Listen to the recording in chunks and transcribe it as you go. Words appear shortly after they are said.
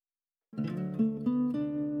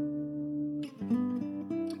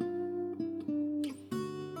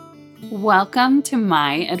Welcome to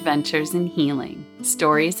My Adventures in Healing,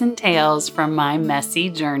 stories and tales from my messy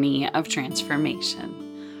journey of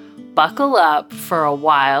transformation. Buckle up for a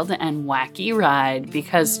wild and wacky ride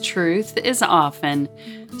because truth is often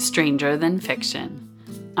stranger than fiction.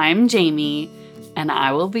 I'm Jamie, and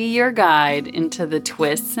I will be your guide into the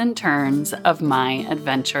twists and turns of my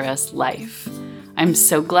adventurous life. I'm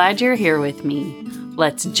so glad you're here with me.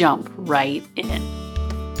 Let's jump right in.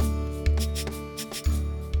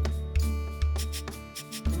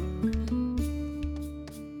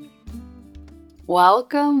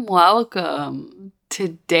 Welcome.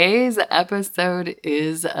 Today's episode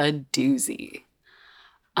is a doozy.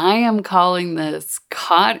 I am calling this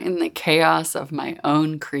Caught in the Chaos of My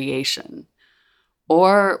Own Creation.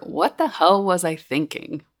 Or what the hell was I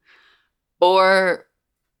thinking? Or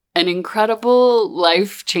an incredible,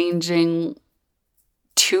 life-changing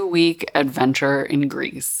 2-week adventure in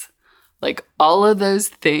Greece. Like, all of those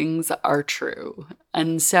things are true.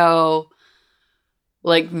 And so,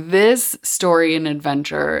 this story and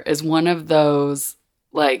adventure is one of those,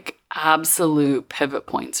 absolute pivot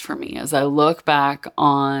points for me as I look back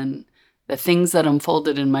on the things that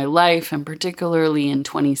unfolded in my life, and particularly in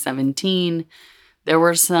 2017. There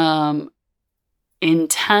were some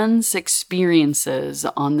intense experiences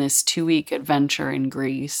on this 2-week adventure in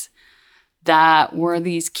Greece that were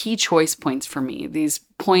these key choice points for me. These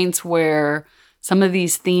points where some of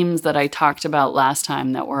these themes that I talked about last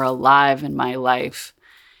time that were alive in my life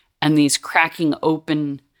and these cracking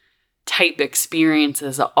open type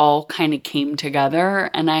experiences all kind of came together,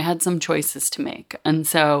 and I had some choices to make. And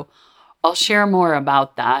so I'll share more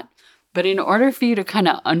about that. But in order for you to kind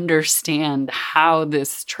of understand how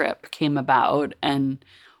this trip came about and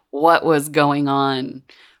what was going on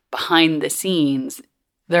behind the scenes,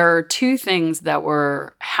 there are two things that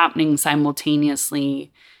were happening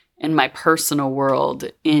simultaneously in my personal world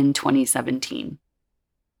in 2017.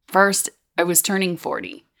 First, I was turning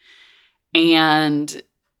 40. And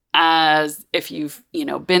as if you've,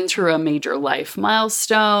 been through a major life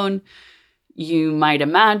milestone, you might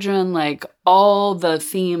imagine all the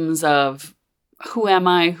themes of who am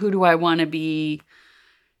I? Who do I want to be?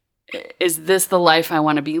 Is this the life I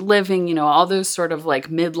want to be living? All those sort of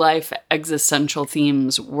midlife existential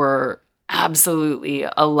themes were absolutely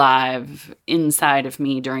alive inside of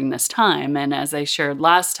me during this time. And as I shared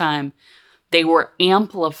last time, they were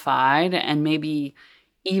amplified and maybe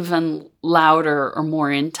even louder or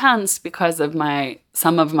more intense because of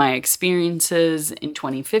some of my experiences in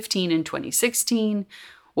 2015 and 2016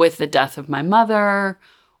 with the death of my mother,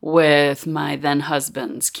 with my then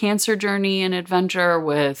husband's cancer journey and adventure,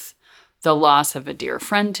 with the loss of a dear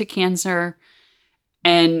friend to cancer.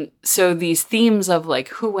 And so these themes of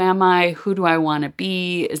who am I? Who do I want to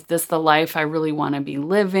be? Is this the life I really want to be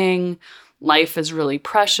living? Life is really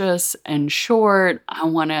precious and short. I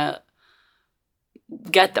want to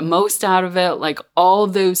get the most out of it. All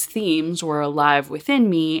those themes were alive within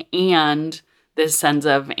me, and this sense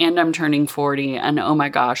of, and I'm turning 40, and oh my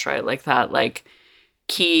gosh, right? That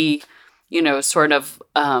key, sort of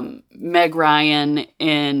Meg Ryan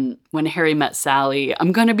in When Harry Met Sally,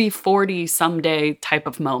 I'm going to be 40 someday type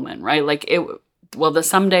of moment, right? The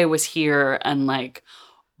someday was here, and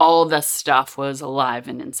all the stuff was alive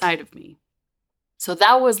and inside of me. So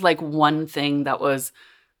that was one thing that was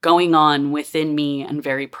going on within me and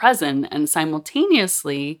very present. And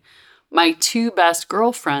simultaneously, my two best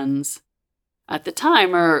girlfriends at the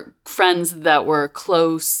time, are friends that were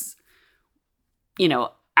close,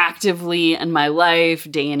 actively in my life,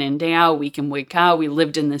 day in and day out, week in, week out. We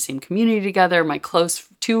lived in the same community together.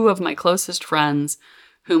 Two of my closest friends,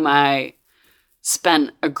 whom I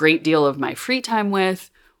spent a great deal of my free time with,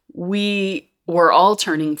 we were all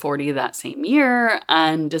turning 40 that same year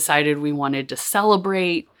and decided we wanted to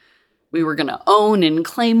celebrate. We were going to own and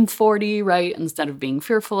claim 40, right, instead of being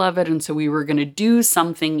fearful of it. And so we were going to do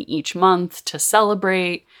something each month to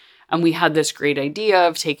celebrate. And we had this great idea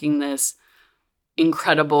of taking this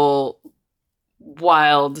incredible,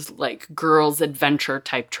 wild, girls' adventure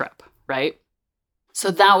type trip, right?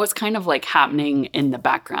 So that was kind of happening in the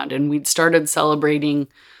background. And we'd started celebrating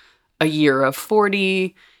a year of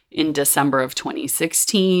 40 in December of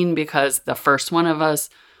 2016 because the first one of us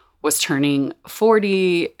was turning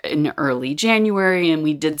 40 in early January, and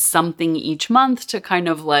we did something each month to kind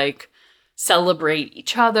of celebrate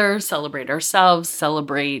each other, celebrate ourselves,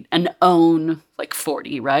 celebrate and own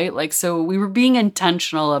 40, right? So we were being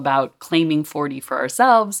intentional about claiming 40 for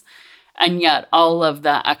ourselves, and yet all of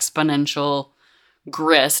the exponential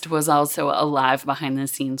grist was also alive behind the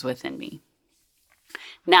scenes within me.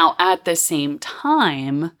 Now, at the same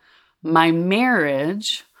time, my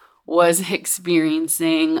marriage was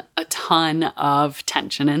experiencing a ton of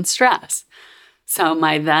tension and stress. So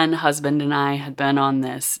my then husband and I had been on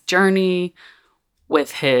this journey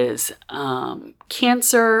with his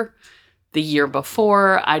cancer. The year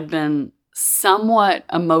before, I'd been somewhat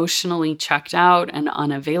emotionally checked out and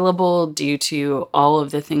unavailable due to all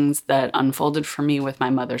of the things that unfolded for me with my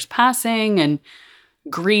mother's passing and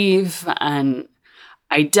grief and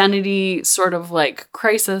identity sort of like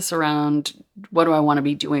crisis around what do I want to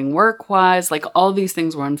be doing work-wise. Like all these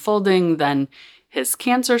things were unfolding. Then his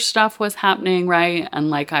cancer stuff was happening, right? And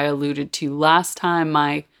like I alluded to last time,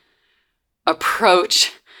 my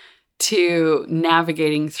approach to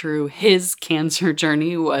navigating through his cancer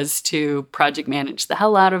journey was to project manage the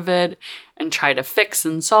hell out of it and try to fix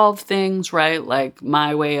and solve things, right? Like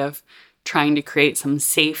my way of trying to create some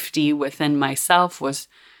safety within myself was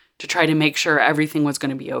to try to make sure everything was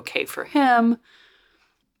going to be okay for him.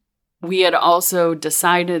 We had also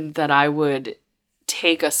decided that I would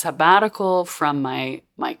take a sabbatical from my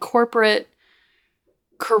corporate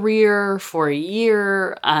career for a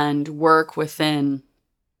year and work within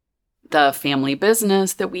the family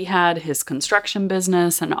business that we had, his construction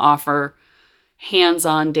business, and offer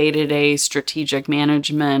hands-on day-to-day strategic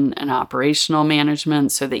management and operational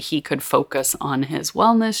management so that he could focus on his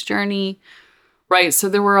wellness journey, right? So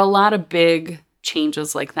there were a lot of big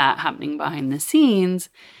changes like that happening behind the scenes.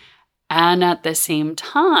 And at the same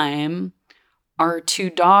time, our two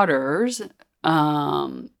daughters,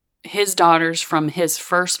 his daughters from his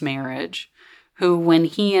first marriage, who when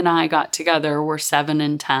he and I got together were 7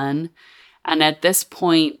 and 10. And at this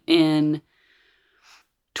point in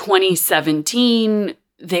 2017,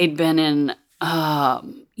 they'd been in,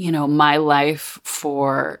 my life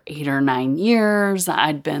for 8 or 9 years.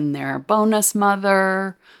 I'd been their bonus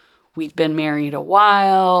mother. We'd been married a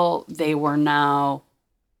while. They were now,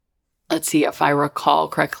 let's see if I recall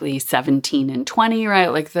correctly, 17 and 20, right?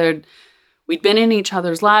 Like we'd been in each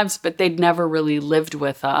other's lives, but they'd never really lived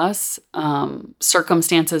with us.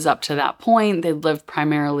 Circumstances up to that point, they'd lived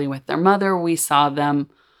primarily with their mother. We saw them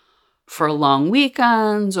for long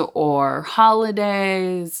weekends or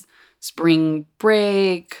holidays, spring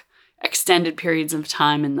break, extended periods of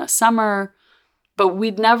time in the summer. But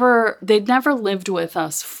they'd never lived with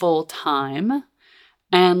us full time.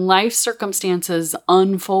 And life circumstances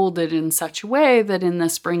unfolded in such a way that in the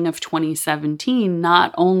spring of 2017,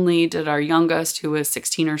 not only did our youngest, who was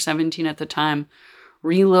 16 or 17 at the time,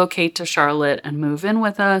 relocate to Charlotte and move in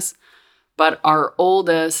with us, but our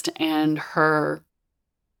oldest and her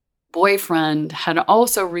boyfriend had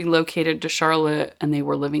also relocated to Charlotte and they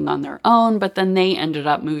were living on their own, but then they ended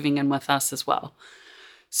up moving in with us as well.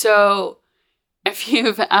 So if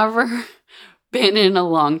you've ever been in a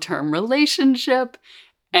long-term relationship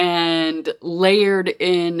and layered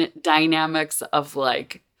in dynamics of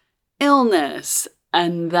like illness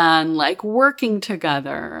and then like working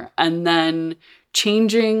together and then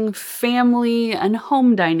changing family and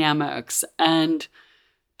home dynamics and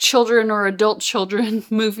children or adult children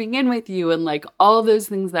moving in with you and like all those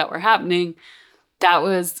things that were happening, that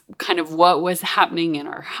was kind of what was happening in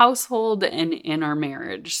our household and in our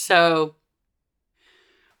marriage. So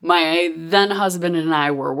my then husband and I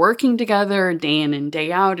were working together day in and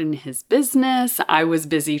day out in his business. I was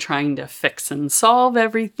busy trying to fix and solve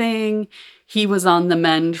everything. He was on the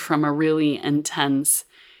mend from a really intense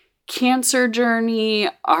cancer journey.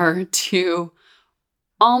 Our two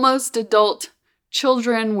almost adult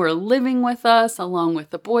children were living with us along with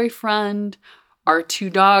the boyfriend. Our two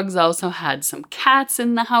dogs also had some cats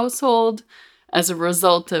in the household. As a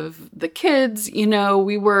result of the kids,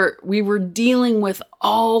 we were dealing with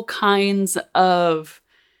all kinds of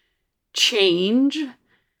change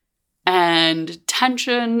and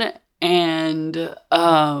tension and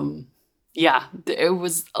it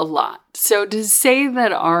was a lot. So to say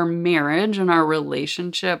that our marriage and our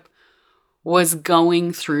relationship was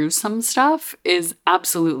going through some stuff is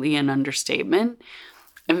absolutely an understatement.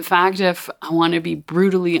 In fact, if I want to be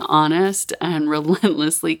brutally honest and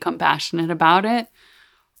relentlessly compassionate about it,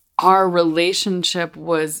 our relationship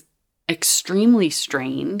was extremely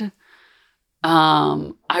strained.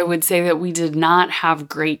 I would say that we did not have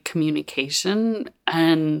great communication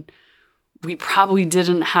and we probably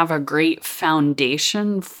didn't have a great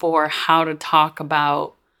foundation for how to talk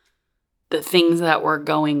about the things that were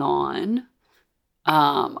going on.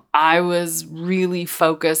 I was really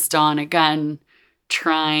focused on, again,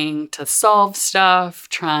 trying to solve stuff,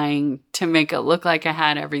 trying to make it look like I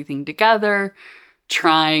had everything together,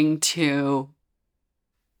 trying to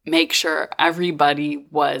make sure everybody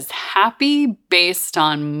was happy based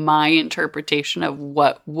on my interpretation of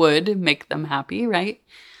what would make them happy, right?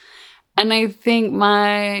 And I think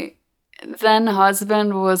my then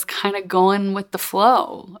husband was kind of going with the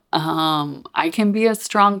flow. I can be a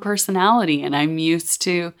strong personality and I'm used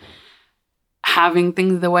to having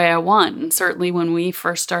things the way I want. And certainly when we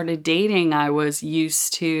first started dating, I was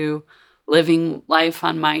used to living life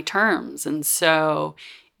on my terms. And so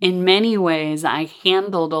in many ways, I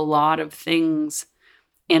handled a lot of things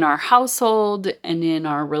in our household and in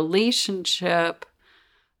our relationship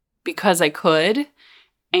because I could.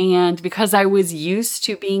 And because I was used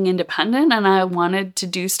to being independent and I wanted to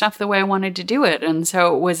do stuff the way I wanted to do it. And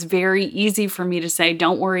so it was very easy for me to say,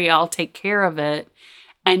 don't worry, I'll take care of it.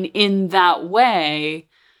 And in that way,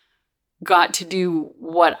 got to do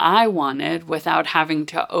what I wanted without having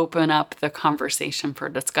to open up the conversation for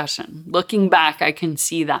discussion. Looking back, I can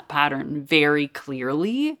see that pattern very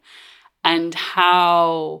clearly and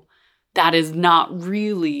how that is not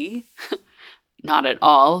really, not at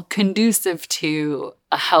all, conducive to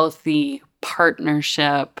a healthy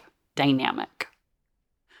partnership dynamic.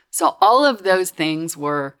 So all of those things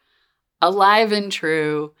were alive and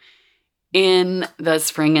true in the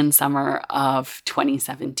spring and summer of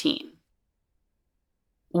 2017.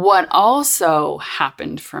 What also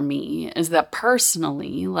happened for me is that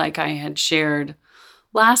personally, like I had shared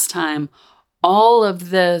last time, all of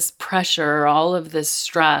this pressure, all of this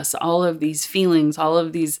stress, all of these feelings, all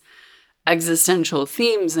of these existential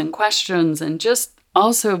themes and questions, and just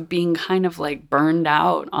also being kind of like burned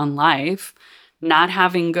out on life, not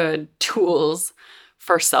having good tools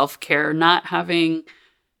for self-care, not having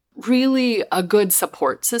really a good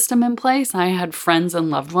support system in place. I had friends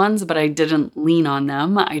and loved ones, but I didn't lean on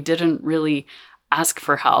them. I didn't really ask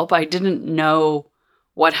for help. I didn't know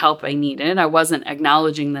what help I needed. I wasn't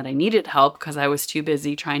acknowledging that I needed help because I was too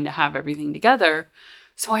busy trying to have everything together.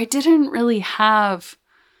 So I didn't really have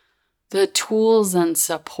the tools and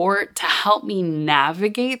support to help me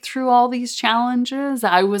navigate through all these challenges.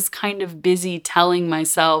 I was kind of busy telling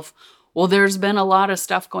myself, well, there's been a lot of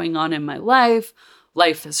stuff going on in my life.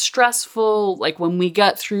 Life is stressful. Like when we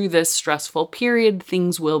get through this stressful period,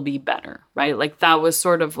 things will be better, right? Like that was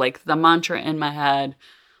sort of like the mantra in my head.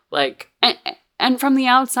 Like, and from the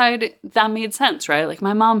outside, that made sense, right? Like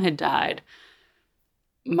my mom had died.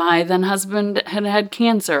 My then husband had had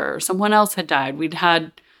cancer. Someone else had died. We'd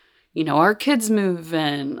had, our kids move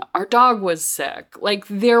in. Our dog was sick. Like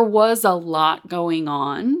there was a lot going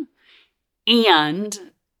on. And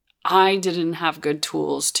I didn't have good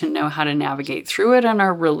tools to know how to navigate through it. And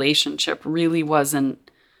our relationship really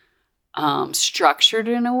wasn't structured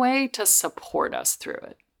in a way to support us through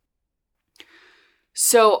it.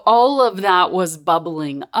 So all of that was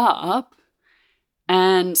bubbling up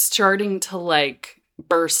and starting to like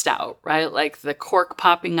burst out, right? Like the cork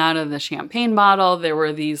popping out of the champagne bottle. There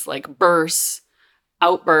were these like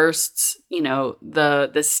outbursts,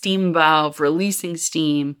 the steam valve releasing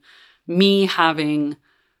steam, me having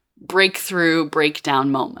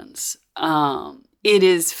breakdown moments. It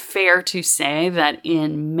is fair to say that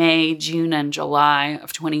in May, June, and July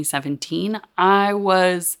of 2017, I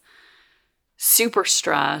was super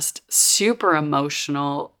stressed, super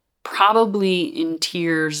emotional, probably in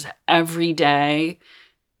tears every day,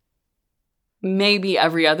 maybe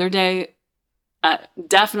every other day,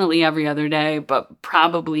 definitely every other day, but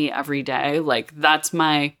probably every day. Like that's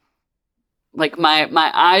my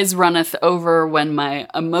eyes runneth over when my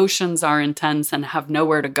emotions are intense and have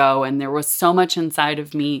nowhere to go. And there was so much inside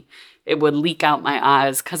of me, it would leak out my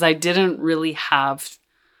eyes because I didn't really have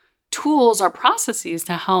tools or processes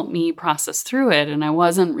to help me process through it. And I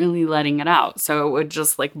wasn't really letting it out. So it would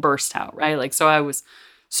just like burst out, right? Like, so I was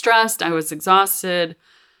stressed, I was exhausted,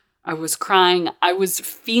 I was crying. I was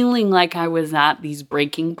feeling like I was at these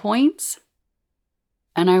breaking points.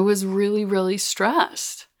 And I was really, really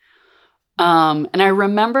stressed. And I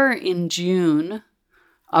remember in June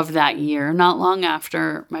of that year, not long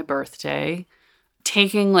after my birthday,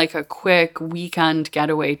 taking like a quick weekend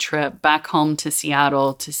getaway trip back home to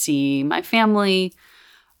Seattle to see my family.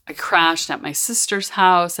 I crashed at my sister's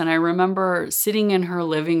house, and I remember sitting in her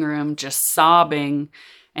living room just sobbing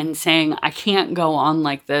and saying, I can't go on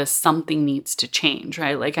like this. Something needs to change,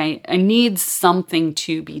 right? Like I need something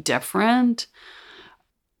to be different.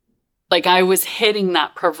 Like I was hitting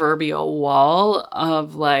that proverbial wall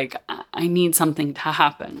of like, I need something to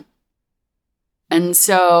happen. And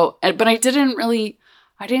so, but I didn't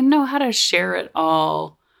know how to share it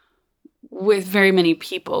all with very many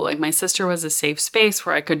people. Like my sister was a safe space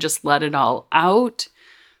where I could just let it all out,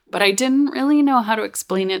 but I didn't really know how to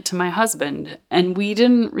explain it to my husband. And we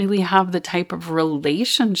didn't really have the type of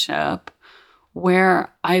relationship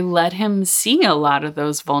where I let him see a lot of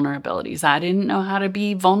those vulnerabilities. I didn't know how to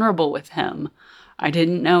be vulnerable with him. I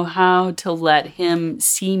didn't know how to let him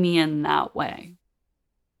see me in that way.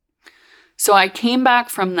 So I came back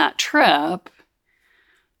from that trip.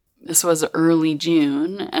 This was early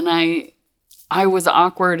June, and I was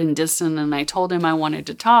awkward and distant, and I told him I wanted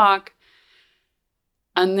to talk.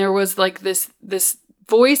 And there was like this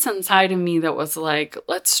voice inside of me that was like,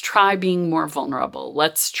 let's try being more vulnerable.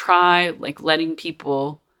 Let's try like letting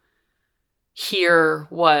people hear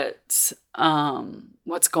what's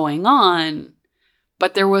going on.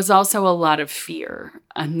 But there was also a lot of fear,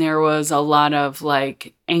 and there was a lot of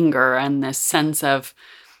like anger and this sense of,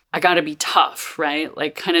 I got to be tough, right?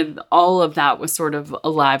 Like kind of all of that was sort of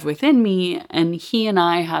alive within me. And he and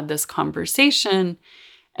I had this conversation.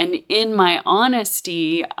 And in my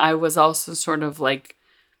honesty, I was also sort of like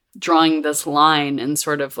drawing this line and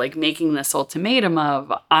sort of like making this ultimatum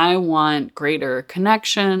of, I want greater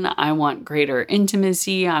connection. I want greater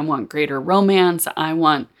intimacy. I want greater romance. I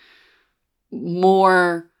want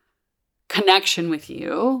more connection with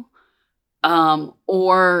you.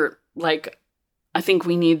 Or like, I think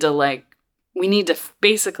we need to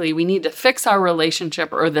fix our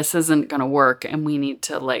relationship, or this isn't going to work, and we need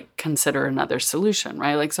to like consider another solution,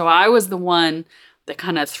 right? Like, so I was the one that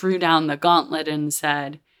kind of threw down the gauntlet and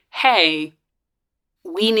said, hey,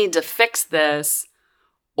 we need to fix this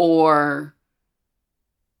or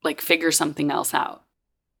like figure something else out.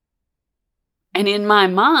 And in my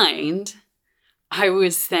mind, I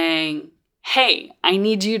was saying, hey, I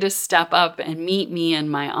need you to step up and meet me in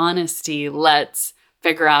my honesty. Let's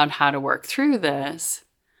figure out how to work through this.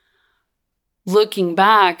 Looking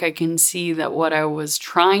back, I can see that what I was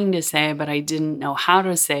trying to say, but I didn't know how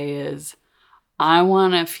to say, is I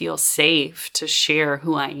want to feel safe to share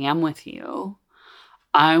who I am with you.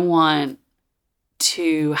 I want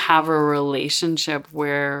to have a relationship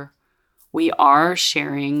where we are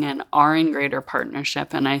sharing and are in greater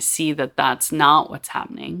partnership. And I see that that's not what's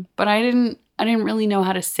happening. But I didn't really know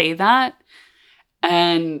how to say that.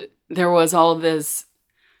 And there was all this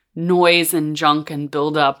noise and junk and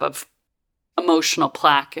buildup of emotional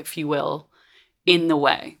plaque, if you will, in the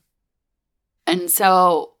way. And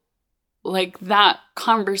so like that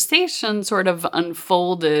conversation sort of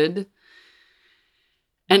unfolded,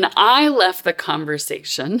 and I left the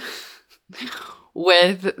conversation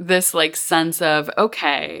with this like sense of,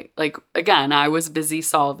 okay, like again, I was busy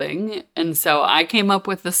solving. And so I came up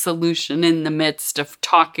with a solution in the midst of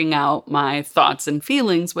talking out my thoughts and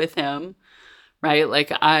feelings with him, right?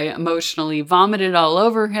 Like I emotionally vomited all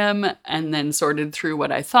over him and then sorted through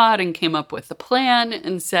what I thought and came up with a plan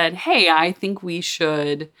and said, hey, I think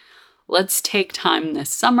let's take time this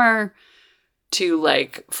summer to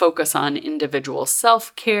like focus on individual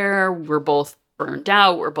self-care. We're both burned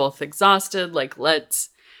out. We're both exhausted. Like, let's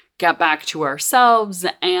get back to ourselves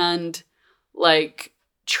and like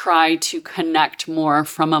try to connect more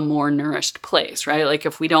from a more nourished place, right? Like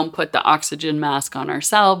if we don't put the oxygen mask on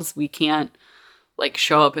ourselves, we can't like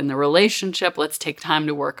show up in the relationship. Let's take time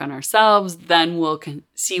to work on ourselves. Then we'll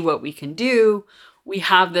see what we can do. We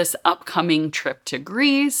have this upcoming trip to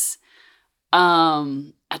Greece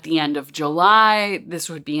at the end of July. This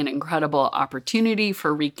would be an incredible opportunity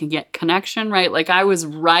for connection, right? Like I was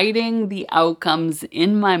writing the outcomes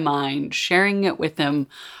in my mind, sharing it with him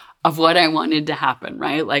of what I wanted to happen,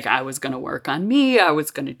 right? Like I was going to work on me. I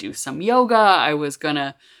was going to do some yoga. I was going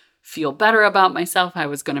to feel better about myself. I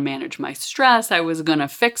was going to manage my stress. I was going to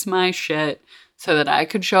fix my shit so that I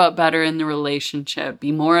could show up better in the relationship,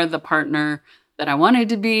 be more of the partner that I wanted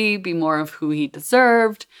to be more of who he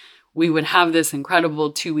deserved. We would have this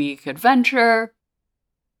incredible 2-week adventure,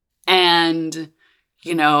 and,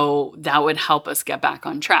 you know, that would help us get back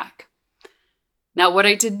on track. Now, what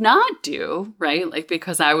I did not do, right, like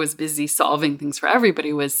because I was busy solving things for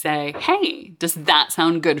everybody, was say, hey, does that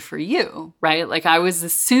sound good for you, right? Like I was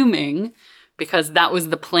assuming, because that was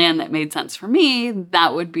the plan that made sense for me,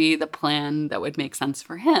 that would be the plan that would make sense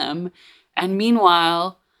for him. And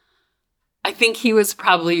meanwhile, I think he was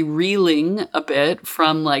probably reeling a bit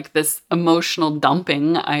from like this emotional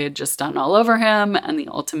dumping I had just done all over him and the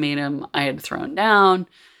ultimatum I had thrown down.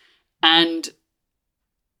 And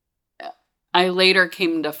I later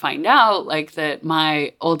came to find out like that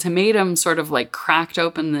my ultimatum sort of like cracked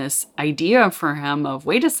open this idea for him of,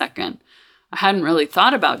 wait a second, I hadn't really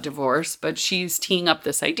thought about divorce, but she's teeing up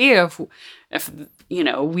this idea of if you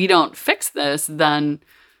know, we don't fix this, then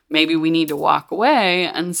maybe we need to walk away.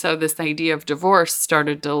 And so this idea of divorce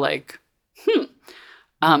started to like,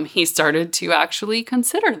 he started to actually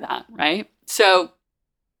consider that, right? So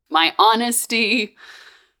my honesty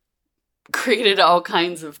created all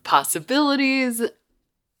kinds of possibilities,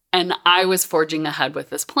 and I was forging ahead with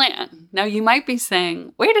this plan. Now you might be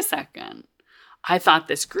saying, wait a second, I thought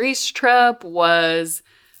this Greece trip was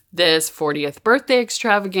this 40th birthday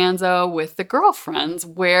extravaganza with the girlfriends.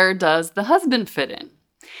 Where does the husband fit in?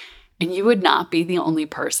 And you would not be the only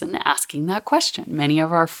person asking that question. Many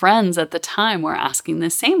of our friends at the time were asking the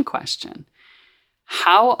same question.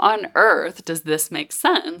 How on earth does this make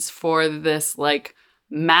sense for this like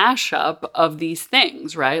mashup of these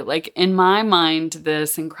things, right? Like in my mind,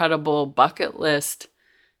 this incredible bucket list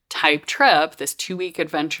type trip, this 2-week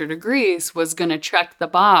adventure to Greece, was going to check the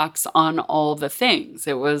box on all the things.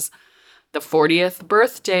 It was the 40th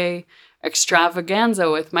birthday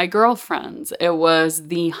extravaganza with my girlfriends. It was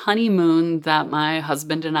the honeymoon that my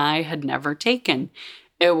husband and I had never taken.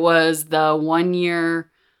 It was the 1-year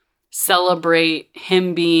celebrate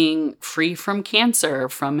him being free from cancer,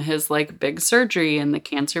 from his like big surgery and the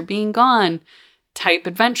cancer being gone type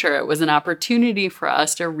adventure. It was an opportunity for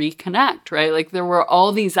us to reconnect, right? Like there were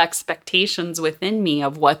all these expectations within me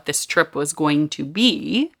of what this trip was going to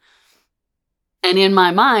be. And in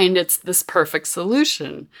my mind, it's this perfect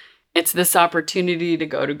solution. It's this opportunity to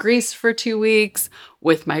go to Greece for 2 weeks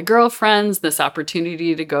with my girlfriends, this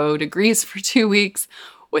opportunity to go to Greece for 2 weeks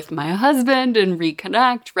with my husband and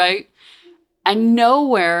reconnect, right? And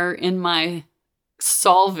nowhere in my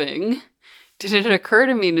solving did it occur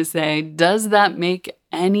to me to say, does that make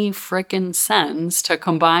any frickin' sense to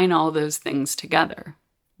combine all those things together,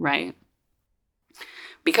 right?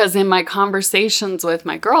 Because in my conversations with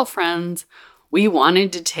my girlfriends, we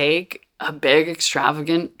wanted to take a big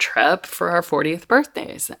extravagant trip for our 40th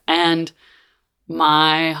birthdays. And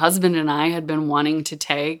my husband and I had been wanting to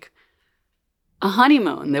take a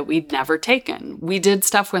honeymoon that we'd never taken. We did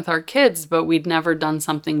stuff with our kids, but we'd never done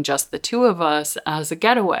something just the two of us as a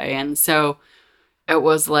getaway. And so it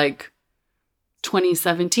was like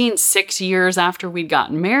 2017, 6 years after we'd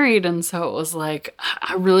gotten married. And so it was like,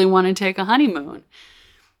 I really want to take a honeymoon.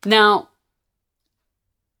 Now,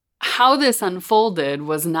 how this unfolded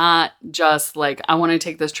was not just like, I want to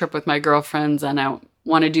take this trip with my girlfriends and I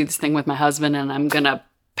want to do this thing with my husband and I'm going to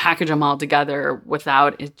package them all together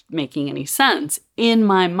without it making any sense. In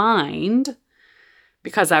my mind,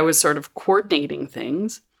 because I was sort of coordinating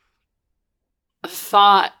things, a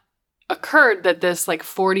thought occurred that this like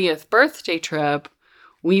 40th birthday trip,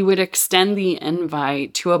 we would extend the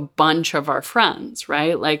invite to a bunch of our friends,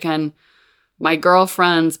 right? Like, and my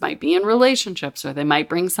girlfriends might be in relationships or they might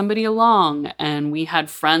bring somebody along. And we had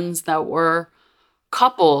friends that were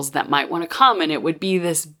couples that might want to come. And it would be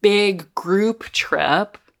this big group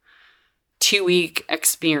trip, 2-week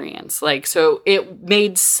experience. Like, so it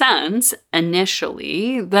made sense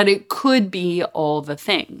initially that it could be all the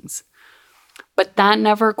things. But that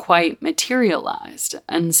never quite materialized.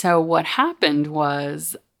 And so what happened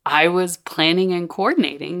was I was planning and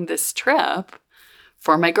coordinating this trip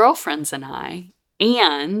for my girlfriends and I,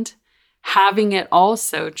 and having it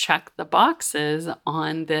also check the boxes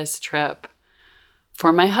on this trip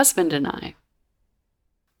for my husband and I.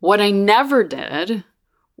 What I never did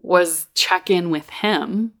was check in with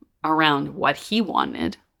him around what he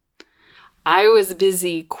wanted. I was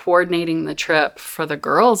busy coordinating the trip for the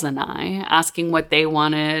girls and I, asking what they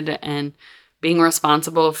wanted and being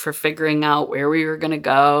responsible for figuring out where we were going to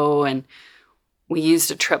go. And we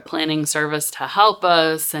used a trip planning service to help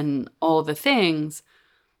us and all the things.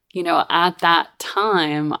 You know, at that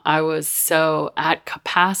time, I was so at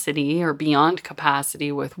capacity or beyond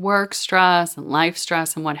capacity with work stress and life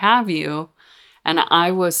stress and what have you. And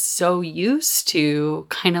I was so used to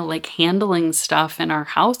kind of like handling stuff in our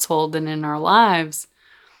household and in our lives.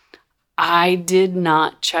 I did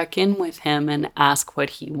not check in with him and ask what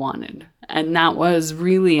he wanted. And that was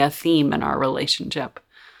really a theme in our relationship.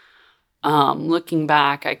 Looking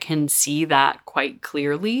back, I can see that quite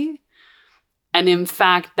clearly. And in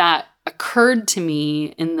fact, that occurred to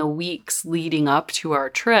me in the weeks leading up to our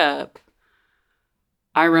trip.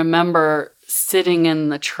 I remember sitting in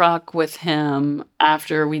the truck with him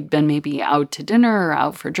after we'd been maybe out to dinner or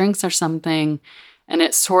out for drinks or something. And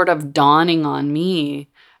it sort of dawning on me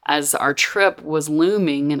as our trip was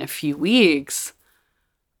looming in a few weeks.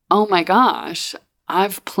 Oh my gosh,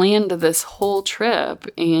 I've planned this whole trip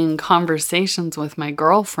in conversations with my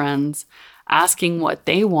girlfriends, asking what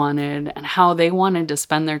they wanted and how they wanted to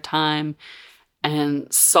spend their time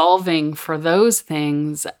and solving for those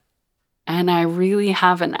things. And I really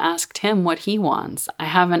haven't asked him what he wants. I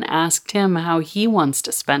haven't asked him how he wants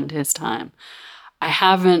to spend his time. I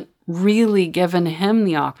haven't really given him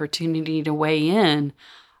the opportunity to weigh in.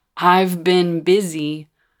 I've been busy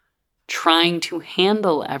trying to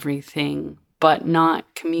handle everything, but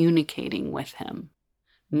not communicating with him,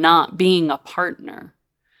 not being a partner.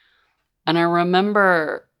 And I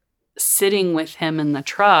remember sitting with him in the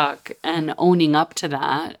truck and owning up to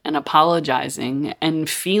that and apologizing and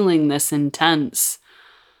feeling this intense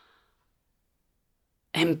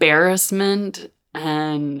embarrassment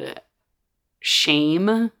and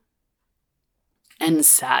shame and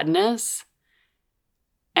sadness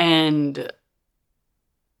and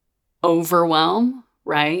overwhelm,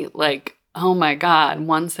 right? Like, oh my God,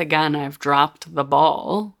 once again, I've dropped the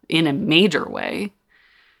ball in a major way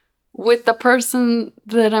with the person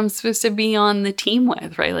that I'm supposed to be on the team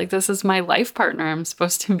with, right? Like, this is my life partner. I'm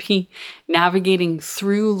supposed to be navigating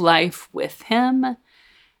through life with him.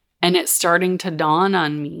 And it's starting to dawn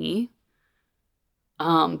on me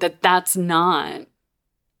that that's not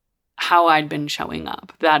how I'd been showing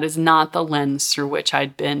up. That is not the lens through which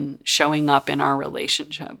I'd been showing up in our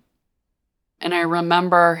relationship. And I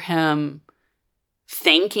remember him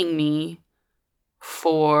thanking me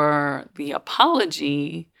for the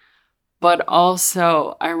apology, but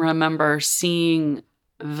also I remember seeing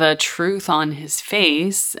the truth on his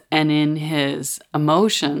face and in his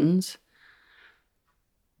emotions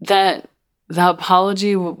that the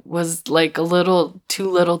apology was like a little too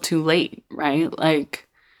late, right? Like,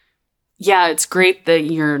 yeah, it's great that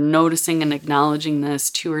you're noticing and acknowledging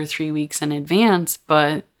this 2 or 3 weeks in advance,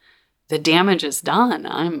 but the damage is done.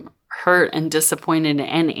 I'm hurt and disappointed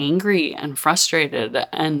and angry and frustrated.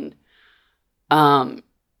 And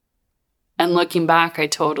looking back, I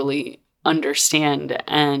totally understand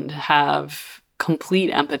and have complete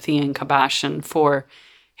empathy and compassion for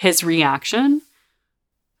his reaction.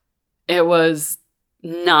 It was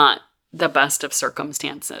not the best of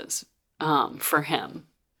circumstances for him.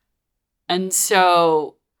 And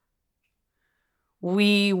so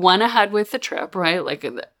we went ahead with the trip, right? Like,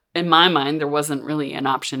 in my mind, there wasn't really an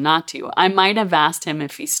option not to. I might have asked him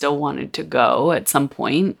if he still wanted to go at some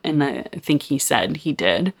point, and I think he said he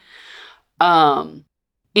did. In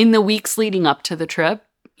the weeks leading up to the trip,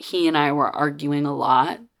 he and I were arguing a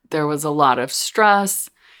lot. There was a lot of stress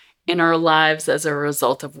in our lives as a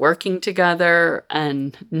result of working together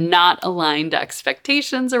and not aligned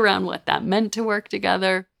expectations around what that meant to work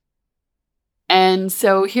together. And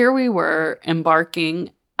so here we were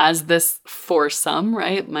embarking as this foursome,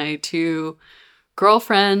 right? My 2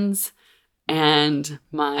 girlfriends and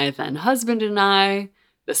my then husband and I,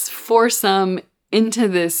 this foursome into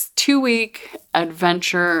this 2-week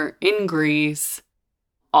adventure in Greece,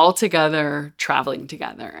 all together, traveling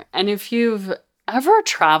together. And if you've ever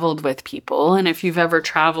traveled with people, and if you've ever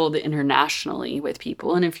traveled internationally with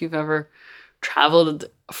people, and if you've ever traveled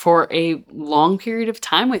for a long period of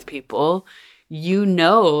time with people, you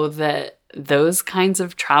know that those kinds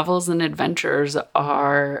of travels and adventures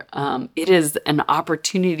are, it is an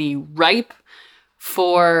opportunity ripe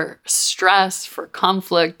for stress, for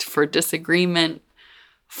conflict, for disagreement,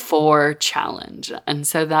 for challenge. And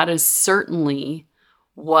so that is certainly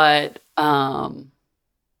what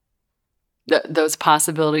those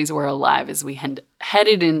possibilities were alive as we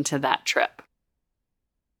headed into that trip.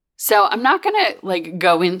 So I'm not going to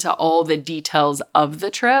go into all the details of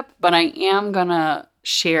the trip, but I am going to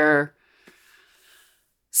share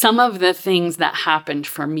some of the things that happened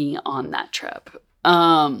for me on that trip.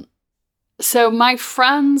 So my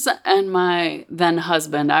friends and my then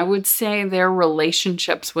husband, I would say their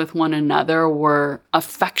relationships with one another were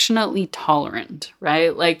affectionately tolerant,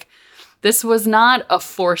 right? Like, this was not a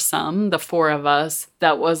foursome, the 4 of us,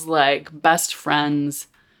 that was like best friends,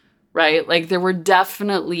 right? Like, there were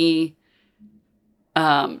definitely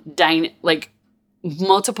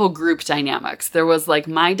multiple group dynamics. There was like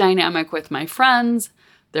my dynamic with my friends,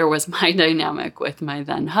 there was my dynamic with my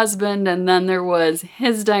then husband, and then there was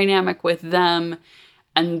his dynamic with them,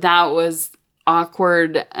 and that was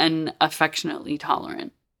awkward and affectionately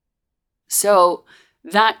tolerant. So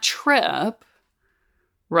that trip,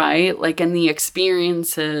 right, like, in the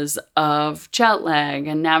experiences of jet lag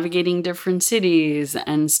and navigating different cities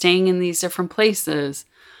and staying in these different places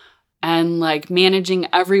and like managing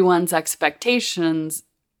everyone's expectations,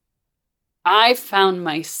 I found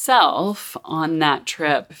myself on that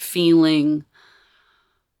trip feeling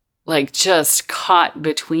like just caught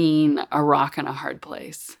between a rock and a hard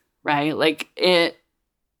place, right? Like, it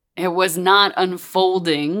was not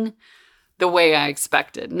unfolding the way I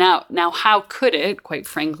expected. Now, how could it, quite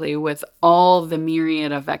frankly, with all the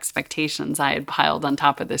myriad of expectations I had piled on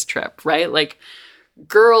top of this trip, right? Like,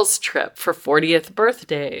 girls' trip for 40th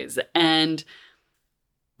birthdays and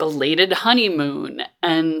belated honeymoon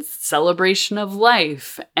and celebration of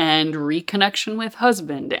life and reconnection with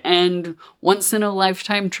husband and once in a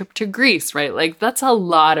lifetime trip to Greece, right? Like, that's a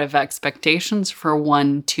lot of expectations for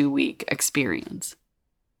 1 2-week experience.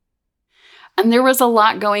 And there was a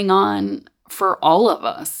lot going on for all of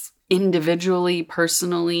us individually,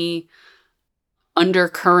 personally,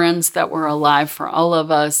 undercurrents that were alive for all of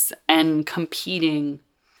us and competing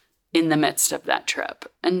in the midst of that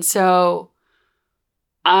trip. And so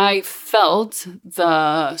I felt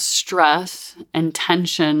the stress and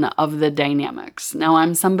tension of the dynamics. Now,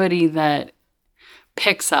 I'm somebody that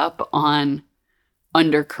picks up on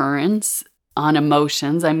undercurrents, on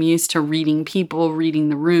emotions. I'm used to reading people, reading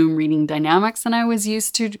the room, reading dynamics, and I was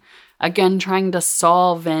used to, again, trying to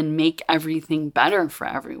solve and make everything better for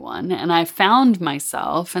everyone. And I found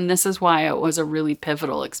myself, and this is why it was a really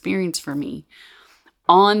pivotal experience for me,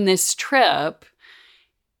 on this trip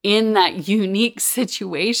in that unique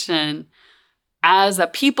situation as a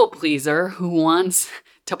people pleaser who wants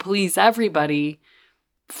to please everybody,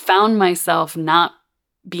 found myself not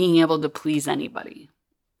being able to please anybody.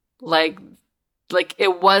 Like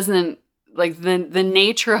it wasn't like the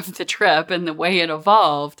nature of the trip and the way it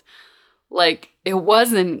evolved, like it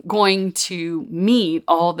wasn't going to meet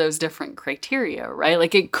all those different criteria, right?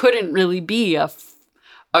 Like it couldn't really be a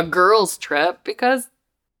girl's trip because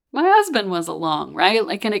my husband was along, right?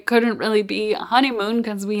 Like, and it couldn't really be a honeymoon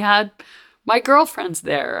because we had my girlfriends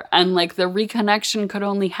there. And like the reconnection could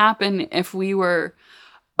only happen if we were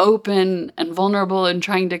open and vulnerable and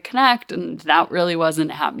trying to connect. And that really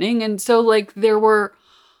wasn't happening. And so like there were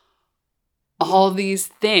all these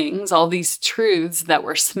things, all these truths that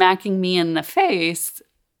were smacking me in the face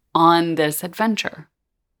on this adventure.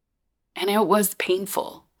 And it was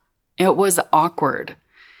painful. It was awkward.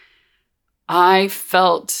 I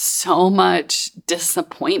felt so much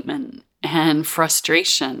disappointment and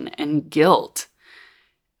frustration and guilt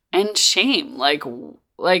and shame, like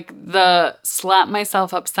the slap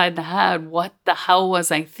myself upside the head. What the hell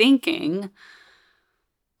was I thinking?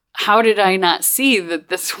 How did I not see that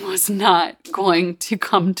this was not going to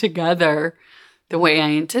come together the way I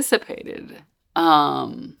anticipated?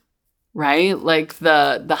 Right? Like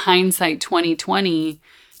the hindsight 2020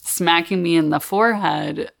 smacking me in the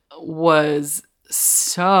forehead was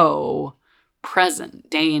so present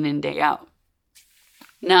day in and day out.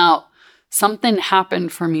 Now, something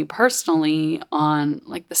happened for me personally on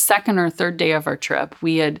like the second or third day of our trip.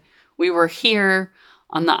 We were here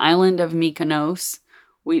on the island of Mykonos.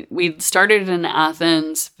 We'd started in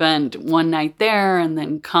Athens, spent one night there, and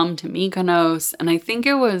then come to Mykonos. And I think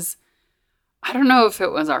I don't know if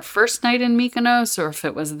it was our first night in Mykonos or if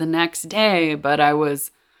it was the next day, but I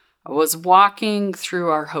was walking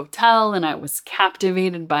through our hotel and I was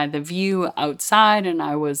captivated by the view outside, and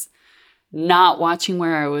I was not watching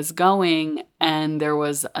where I was going. And there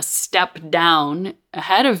was a step down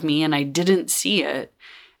ahead of me and I didn't see it.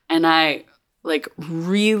 And I like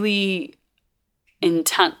really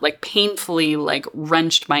painfully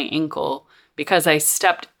wrenched my ankle because I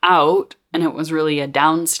stepped out and it was really a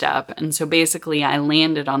down step. And so basically I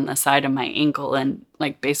landed on the side of my ankle and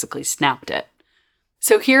basically snapped it.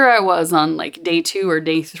 So here I was on day 2 or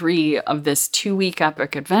day 3 of this 2-week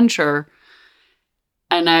epic adventure,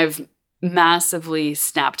 and I've massively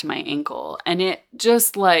snapped my ankle. And it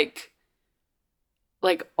just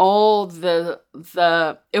all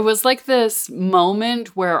it was like this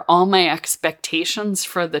moment where all my expectations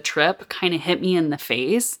for the trip kind of hit me in the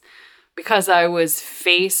face, because I was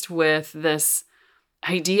faced with this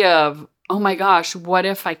idea of, oh my gosh, what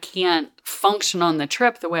if I can't function on the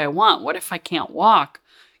trip the way I want? What if I can't walk?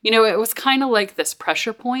 It was kind of like this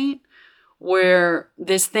pressure point where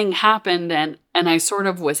this thing happened and I sort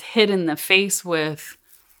of was hit in the face with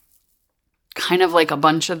kind of like a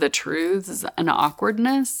bunch of the truths and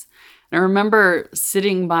awkwardness. And I remember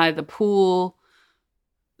sitting by the pool,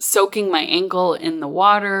 soaking my ankle in the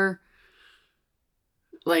water,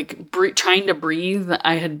 trying to breathe.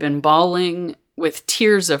 I had been bawling with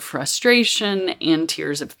tears of frustration and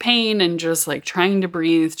tears of pain, and just trying to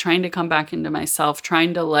breathe, trying to come back into myself,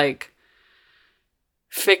 trying to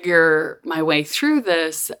figure my way through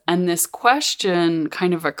this. And this question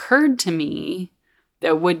kind of occurred to me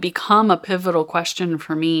that would become a pivotal question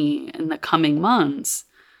for me in the coming months.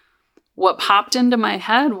 What popped into my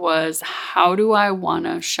head was, how do I want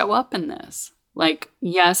to show up in this?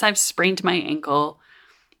 Yes, I've sprained my ankle.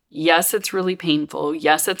 Yes, it's really painful.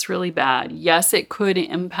 Yes, it's really bad. Yes, it could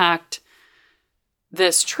impact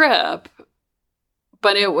this trip.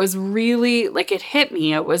 But it was really, it hit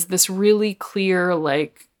me. It was this really clear,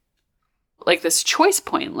 this choice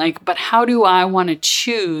point. But how do I want to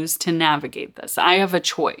choose to navigate this? I have a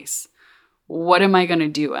choice. What am I going to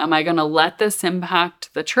do? Am I going to let this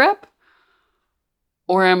impact the trip?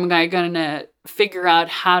 Or am I going to figure out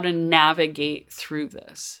how to navigate through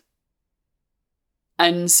this?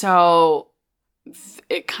 And so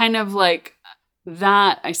it kind of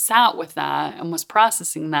that I sat with that and was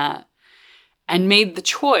processing that and made the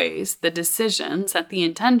choice, the decision, set the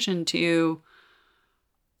intention to,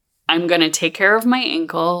 I'm going to take care of my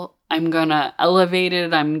ankle. I'm going to elevate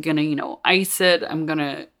it. I'm going to, ice it. I'm going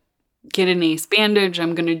to get an ace bandage.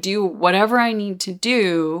 I'm going to do whatever I need to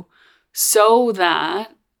do so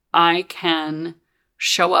that I can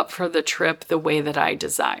show up for the trip the way that I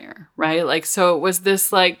desire, right? Like, so it was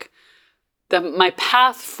this like, my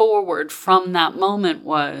path forward from that moment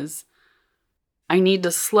was, I need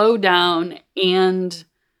to slow down and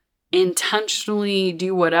intentionally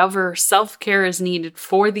do whatever self-care is needed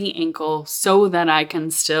for the ankle so that I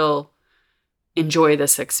can still enjoy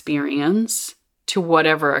this experience to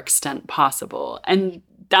whatever extent possible. And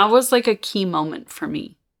that was like a key moment for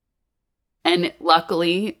me. And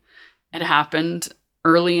luckily, it happened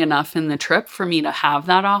early enough in the trip for me to have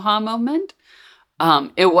that aha moment.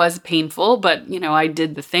 It was painful, but, I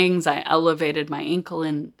did the things. I elevated my ankle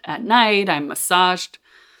in at night. I massaged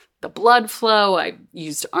the blood flow. I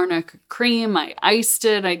used arnica cream. I iced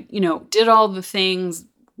it. I, did all the things,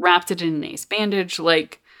 wrapped it in an ace bandage,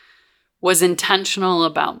 like was intentional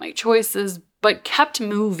about my choices, but kept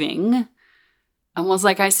moving and was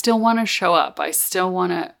like, I still want to show up. I still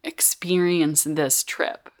want to experience this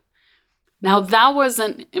trip. Now, that was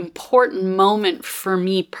an important moment for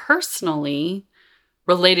me personally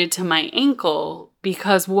related to my ankle,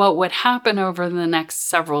 because what would happen over the next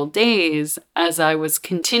several days as I was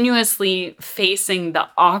continuously facing the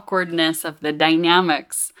awkwardness of the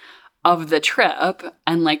dynamics of the trip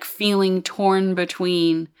and like feeling torn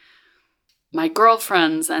between my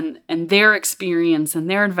girlfriends and their experience and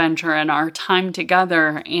their adventure and our time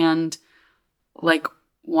together, and like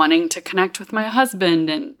wanting to connect with my husband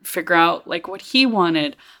and figure out like what he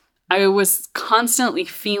wanted. I was constantly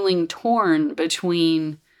feeling torn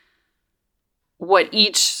between what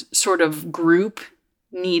each sort of group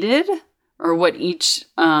needed, or what each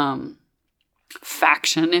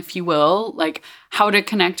faction, if you will, like how to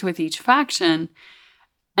connect with each faction.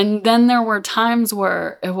 And then there were times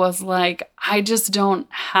where it was like, I just don't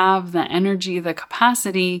have the energy, the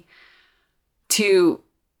capacity to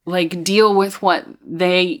like deal with what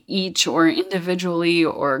they each or individually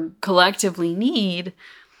or collectively need.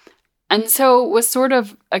 And so it was sort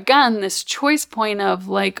of, again, this choice point of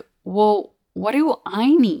like, well, what do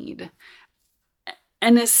I need?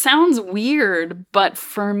 And it sounds weird, but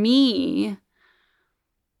for me,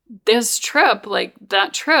 this trip, like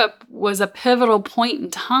that trip was a pivotal point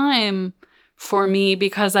in time for me,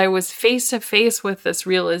 because I was face to face with this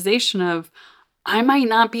realization of, I might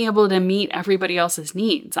not be able to meet everybody else's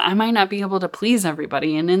needs. I might not be able to please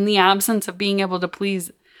everybody. And in the absence of being able to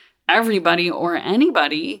please everybody or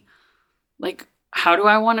anybody, like, how do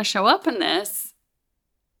I want to show up in this?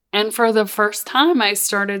 And for the first time, I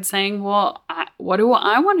started saying, well, what do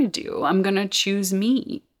I want to do? I'm going to choose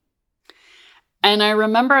me. And I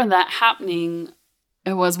remember that happening.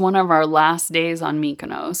 It was one of our last days on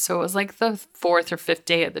Mykonos. So it was like the 4th or 5th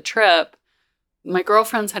day of the trip. My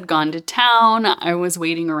girlfriends had gone to town. I was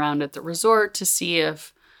waiting around at the resort to see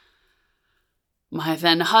if my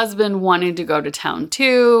then husband wanted to go to town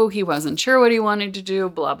too. He wasn't sure what he wanted to do,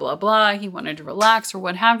 blah, blah, blah. He wanted to relax or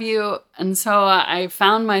what have you. And so I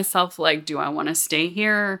found myself like, do I want to stay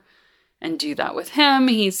here and do that with him?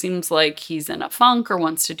 He seems like he's in a funk or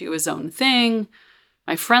wants to do his own thing.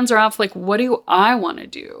 My friends are off, like, what do I want to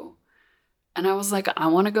do? And I was like, I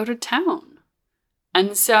want to go to town.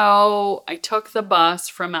 And so I took the bus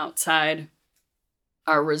from outside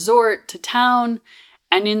our resort to town.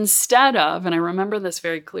 And instead of, and I remember this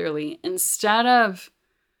very clearly, instead of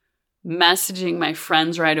messaging my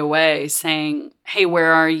friends right away saying, hey,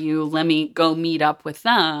 where are you? Let me go meet up with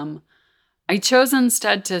them. I chose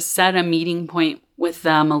instead to set a meeting point with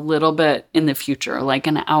them a little bit in the future, like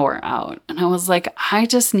an hour out. And I was like, I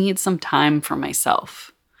just need some time for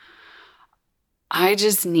myself. I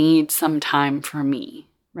just need some time for me,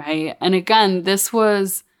 right? And again, this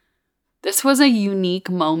was a unique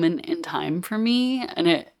moment in time for me. And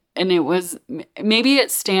it was, maybe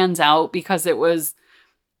it stands out because it was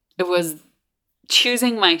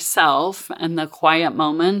choosing myself, and the quiet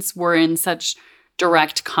moments were in such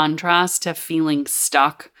direct contrast to feeling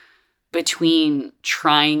stuck between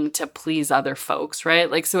trying to please other folks,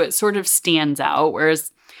 right? Like, so it sort of stands out.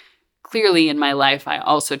 Whereas clearly in my life, I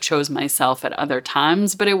also chose myself at other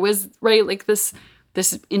times, but it was, right, like this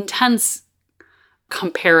intense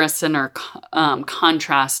comparison or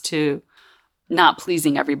contrast to not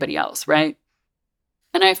pleasing everybody else, right?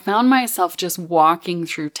 And I found myself just walking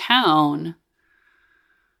through town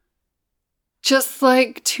just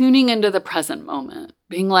like tuning into the present moment,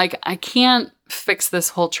 being like, I can't fix this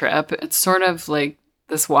whole trip. It's sort of like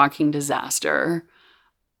this walking disaster.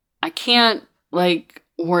 I can't like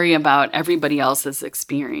worry about everybody else's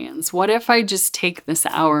experience. What if I just take this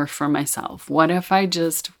hour for myself? What if I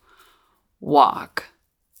just walk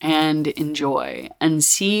and enjoy and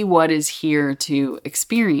see what is here to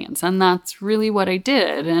experience? And that's really what I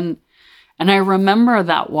did. And I remember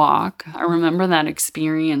that walk. I remember that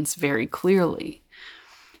experience very clearly.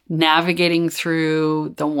 Navigating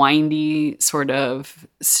through the windy sort of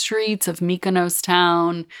streets of Mykonos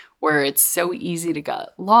town where it's so easy to get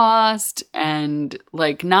lost, and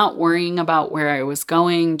like not worrying about where I was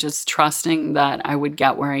going, just trusting that I would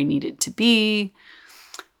get where I needed to be,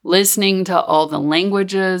 listening to all the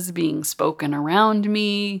languages being spoken around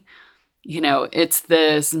me. It's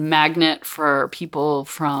this magnet for people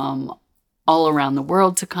from all around the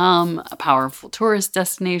world to come, a powerful tourist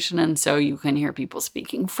destination. And so you can hear people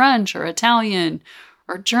speaking French or Italian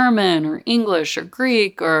or German or English or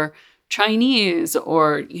Greek or Chinese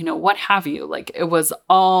or, what have you. Like it was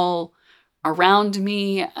all around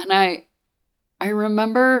me. And I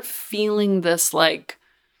remember feeling this like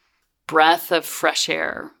breath of fresh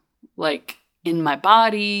air, like in my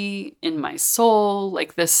body, in my soul,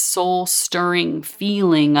 like this soul stirring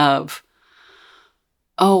feeling of,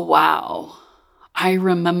 oh, wow, I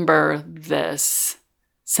remember this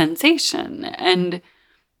sensation. And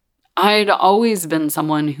I'd always been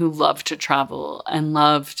someone who loved to travel and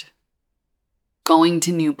loved going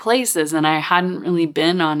to new places. And I hadn't really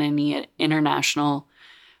been on any international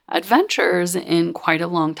adventures in quite a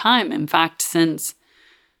long time. In fact, since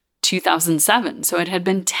 2007. So it had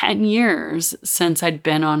been 10 years since I'd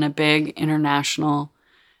been on a big international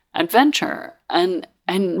adventure. And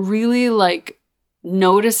really like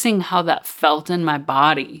noticing how that felt in my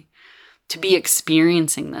body to be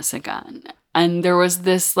experiencing this again. And there was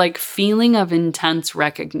this like feeling of intense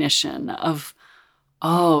recognition of,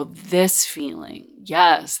 oh, this feeling,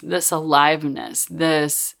 yes, this aliveness, there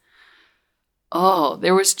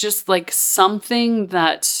was just like something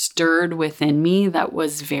that stirred within me that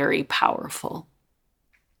was very powerful.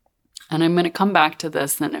 And I'm going to come back to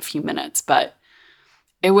this in a few minutes, but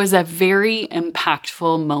it was a very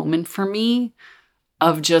impactful moment for me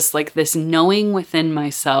of just like this knowing within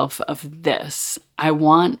myself of this. I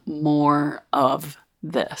want more of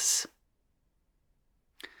this.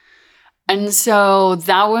 And so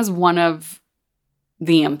that was one of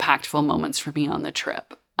the impactful moments for me on the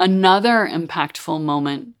trip. Another impactful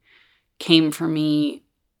moment came for me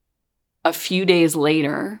a few days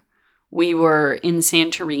later. We were in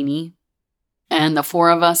Santorini and the four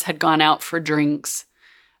of us had gone out for drinks.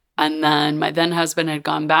 And then my then husband had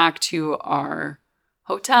gone back to our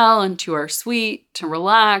hotel and to our suite to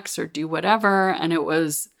relax or do whatever. And it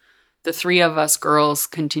was the three of us girls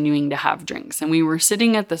continuing to have drinks. And we were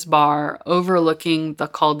sitting at this bar overlooking the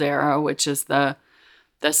caldera, which is the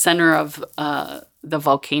center of the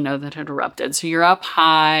volcano that had erupted. So you're up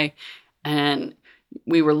high and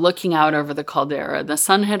we were looking out over the caldera. The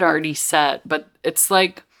sun had already set, but it's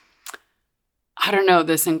like, I don't know,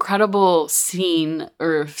 this incredible scene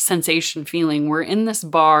or sensation feeling. We're in this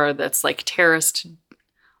bar that's like terraced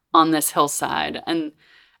on this hillside and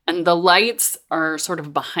the lights are sort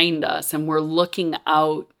of behind us and we're looking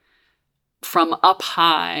out from up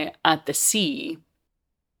high at the sea.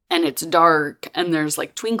 And it's dark and there's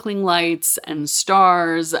like twinkling lights and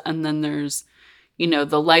stars. And then there's,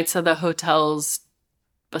 the lights of the hotels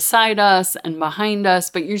beside us and behind us.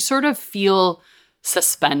 But you sort of feel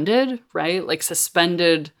suspended, right? Like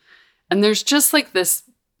suspended. And there's just like this,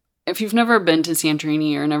 if you've never been to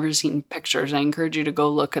Santorini or never seen pictures, I encourage you to go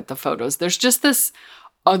look at the photos. There's just this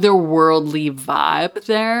otherworldly vibe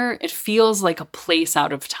there. It feels like a place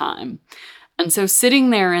out of time. And so sitting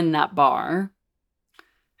there in that bar,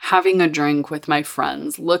 having a drink with my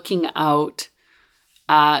friends, looking out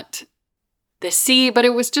at the sea, but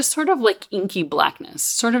it was just sort of like inky blackness,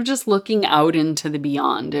 sort of just looking out into the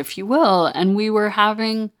beyond, if you will. And we were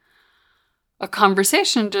having a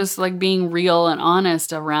conversation, just like being real and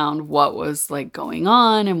honest around what was like going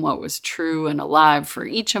on and what was true and alive for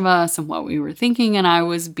each of us and what we were thinking. And I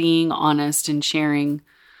was being honest and sharing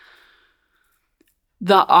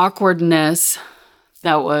the awkwardness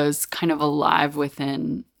that was kind of alive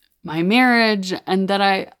within my marriage and that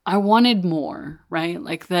I wanted more, right?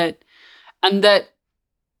 Like that, and that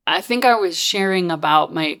I think I was sharing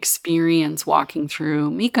about my experience walking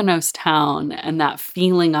through Mykonos town and that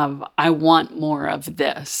feeling of, I want more of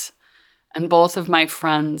this. And both of my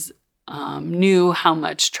friends knew how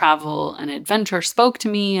much travel and adventure spoke to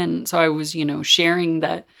me. And so I was, sharing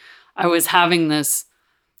that I was having this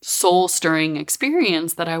soul-stirring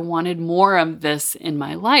experience that I wanted more of this in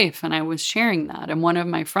my life. And I was sharing that. And one of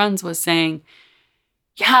my friends was saying,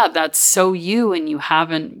 yeah, that's so you, and you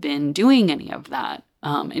haven't been doing any of that.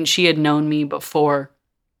 And she had known me before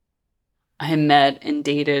I met and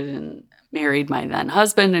dated and married my then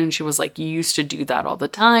husband. And she was like, you used to do that all the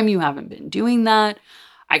time. You haven't been doing that.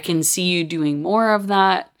 I can see you doing more of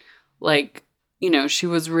that. Like, she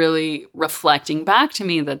was really reflecting back to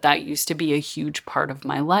me that used to be a huge part of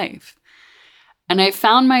my life. And I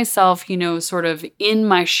found myself, sort of in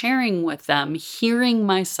my sharing with them, hearing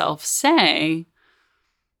myself say,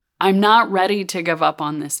 I'm not ready to give up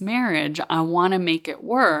on this marriage. I want to make it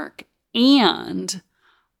work. And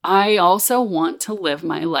I also want to live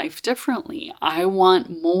my life differently. I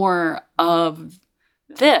want more of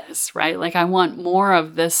this, right? Like I want more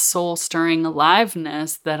of this soul-stirring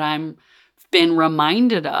aliveness that I'm been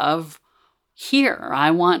reminded of here.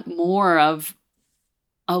 I want more of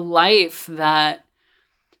a life that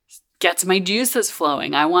gets my juices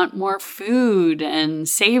flowing. I want more food and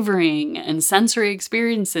savoring and sensory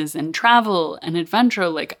experiences and travel and adventure.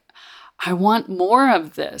 Like I want more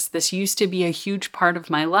of this. This used to be a huge part of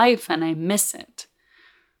my life and I miss it,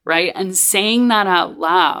 right? And saying that out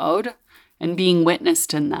loud and being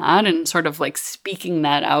witnessed in that and sort of like speaking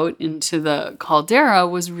that out into the caldera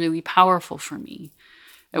was really powerful for me.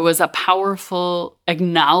 It was a powerful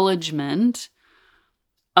acknowledgement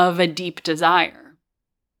of a deep desire.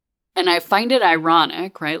 And I find it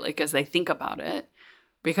ironic, right? Like as I think about it,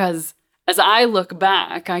 because as I look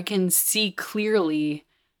back, I can see clearly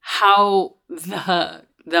how the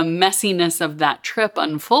messiness of that trip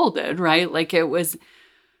unfolded, right? Like it was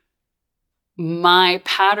my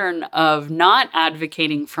pattern of not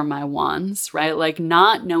advocating for my wants, right? Like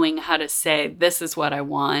not knowing how to say, this is what I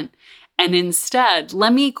want. And instead,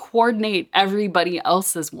 let me coordinate everybody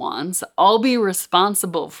else's wants. I'll be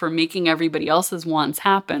responsible for making everybody else's wants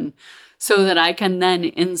happen so that I can then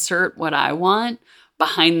insert what I want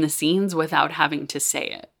behind the scenes without having to say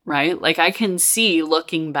it, right? Like I can see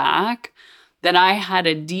looking back that I had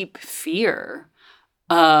a deep fear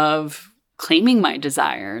of claiming my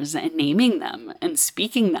desires and naming them and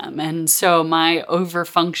speaking them. And so my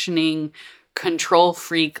over-functioning control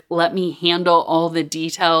freak, let me handle all the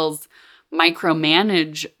details,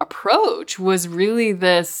 micromanage approach was really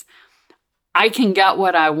this, I can get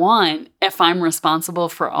what I want if I'm responsible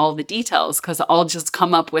for all the details because I'll just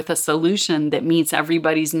come up with a solution that meets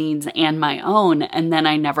everybody's needs and my own. And then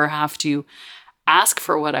I never have to ask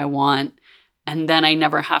for what I want. And then I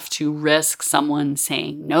never have to risk someone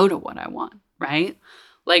saying no to what I want, right?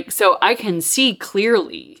 Like, so I can see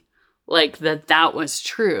clearly like that was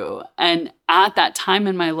true. And at that time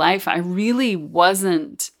in my life, I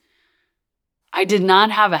did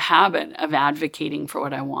not have a habit of advocating for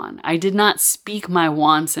what I want. I did not speak my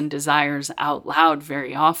wants and desires out loud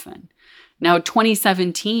very often. Now,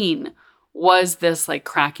 2017 was this like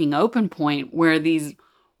cracking open point where these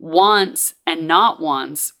wants and not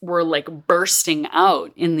wants were like bursting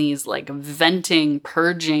out in these like venting,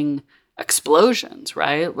 purging explosions,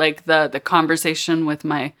 right? Like the conversation with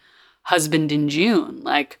my husband in June,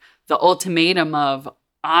 like the ultimatum of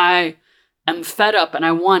I am fed up and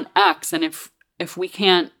I want X. And if we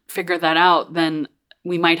can't figure that out, then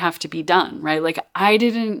we might have to be done, right? Like I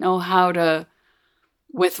didn't know how to,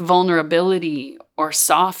 with vulnerability or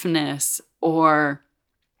softness or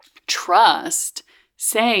trust,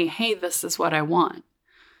 say, hey, this is what I want.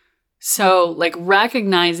 So like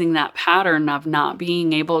recognizing that pattern of not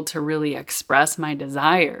being able to really express my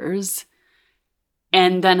desires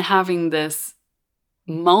and then having this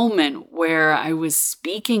moment where I was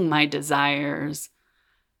speaking my desires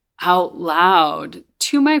out loud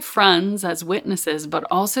to my friends as witnesses, but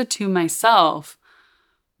also to myself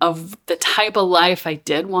of the type of life I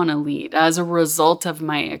did want to lead as a result of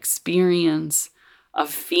my experience of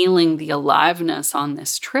feeling the aliveness on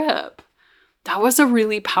this trip. That was a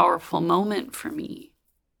really powerful moment for me.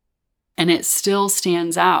 And it still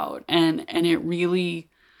stands out. And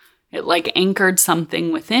it like anchored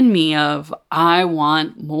something within me of, I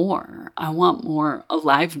want more. I want more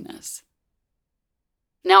aliveness.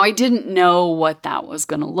 Now, I didn't know what that was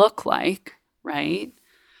going to look like, right?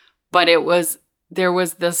 But there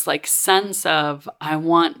was this like sense of, I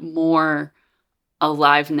want more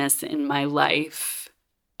aliveness in my life.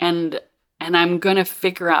 And I'm going to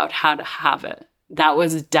figure out how to have it. That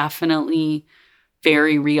was definitely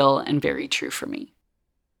very real and very true for me.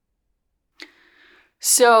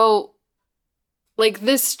 So, like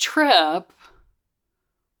this trip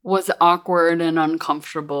was awkward and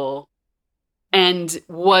uncomfortable and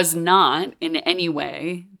was not in any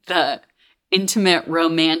way the intimate,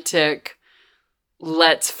 romantic,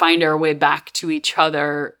 let's find our way back to each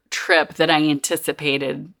other trip that I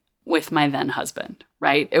anticipated with my then husband,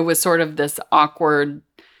 right? It was sort of this awkward,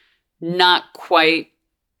 not quite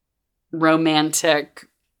romantic,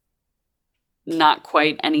 not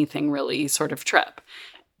quite anything really sort of trip.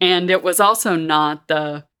 And it was also not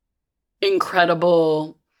the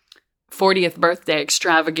incredible 40th birthday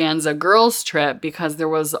extravaganza girls trip, because there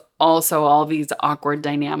was also all these awkward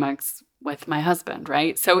dynamics with my husband,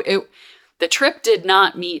 right? So the trip did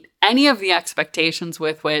not meet any of the expectations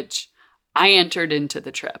with which I entered into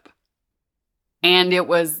the trip. And it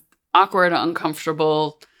was awkward,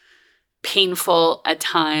 uncomfortable, painful at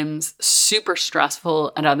times, super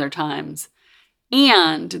stressful at other times.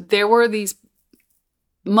 And there were these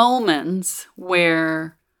moments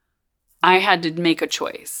where I had to make a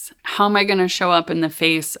choice. How am I going to show up in the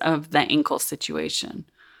face of the ankle situation?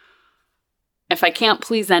 If I can't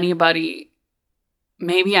please anybody,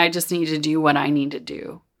 maybe I just need to do what I need to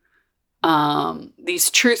do.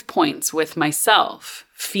 These truth points with myself,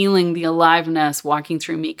 feeling the aliveness walking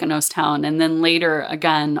through Mykonos town. And then later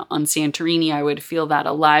again on Santorini, I would feel that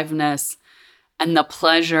aliveness and the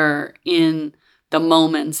pleasure in the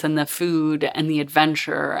moments and the food and the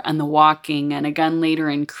adventure and the walking. And again, later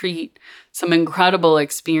in Crete, some incredible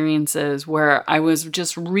experiences where I was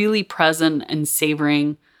just really present and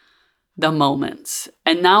savoring the moments.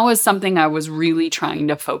 And that was something I was really trying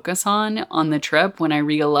to focus on the trip, when I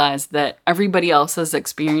realized that everybody else's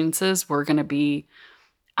experiences were going to be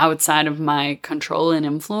outside of my control and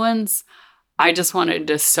influence. I just wanted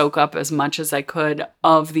to soak up as much as I could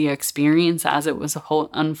of the experience as it was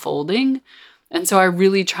unfolding. And so I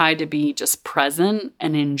really tried to be just present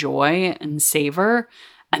and enjoy and savor.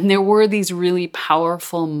 And there were these really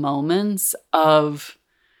powerful moments of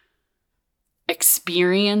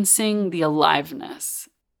experiencing the aliveness.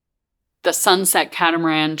 The sunset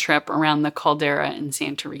catamaran trip around the caldera in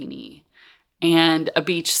Santorini, and a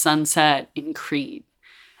beach sunset in Crete,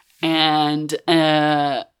 and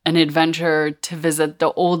an adventure to visit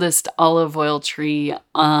the oldest olive oil tree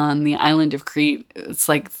on the island of Crete. It's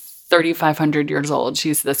like 3,500 years old.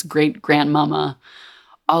 She's this great grandmama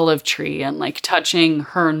olive tree, and like touching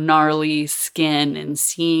her gnarly skin and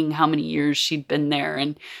seeing how many years she'd been there.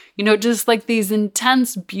 And, just like these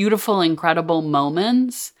intense, beautiful, incredible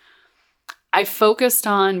moments. I focused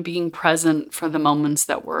on being present for the moments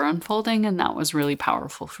that were unfolding, and that was really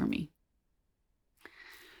powerful for me.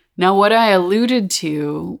 Now, what I alluded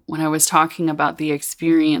to when I was talking about the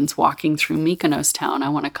experience walking through Mykonos town, I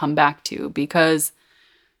want to come back to, because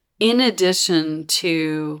in addition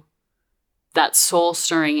to that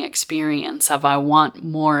soul-stirring experience of I want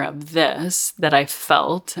more of this that I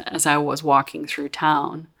felt as I was walking through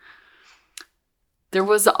town, there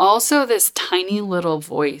was also this tiny little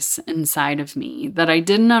voice inside of me that I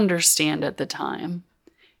didn't understand at the time.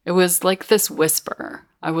 It was like this whisper.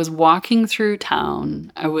 I was walking through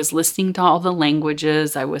town. I was listening to all the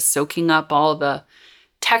languages. I was soaking up all the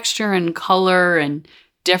texture and color and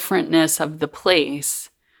differentness of the place.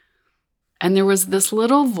 And there was this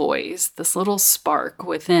little voice, this little spark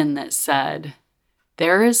within that said,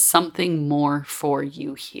 there is something more for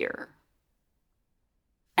you here.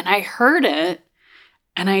 And I heard it,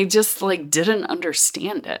 and I just didn't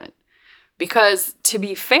understand it. Because to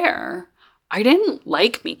be fair, I didn't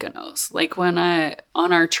like Mykonos. When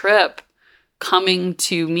on our trip coming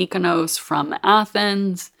to Mykonos from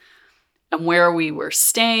Athens, and where we were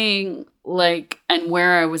staying, and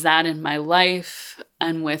where I was at in my life,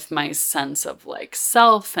 and with my sense of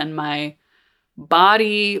self and my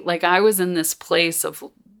body, I was in this place of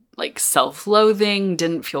self-loathing,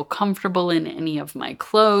 didn't feel comfortable in any of my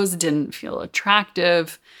clothes, didn't feel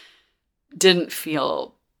attractive, didn't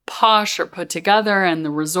feel posh or put together. And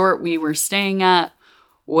the resort we were staying at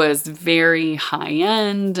was very high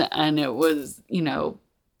end. And it was,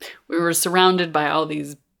 we were surrounded by all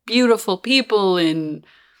these beautiful people in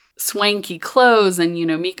swanky clothes. And,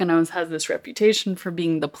 Mykonos has this reputation for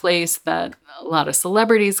being the place that a lot of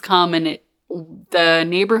celebrities come. And the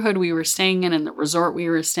neighborhood we were staying in and the resort we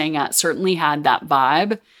were staying at certainly had that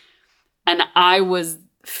vibe. And I was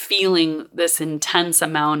feeling this intense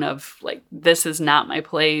amount of this is not my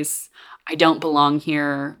place. I don't belong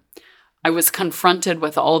here. I was confronted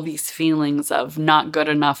with all these feelings of not good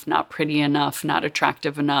enough, not pretty enough, not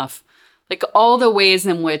attractive enough. All the ways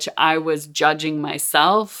in which I was judging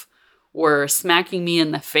myself were smacking me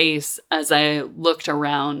in the face as I looked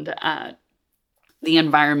around at the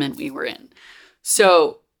environment we were in.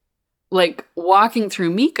 So, walking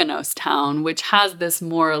through Mykonos town, which has this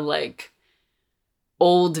more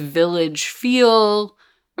old village feel.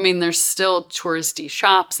 I mean, there's still touristy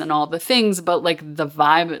shops and all the things, but like the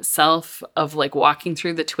vibe itself of like walking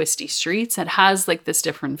through the twisty streets, it has like this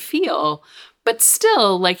different feel. But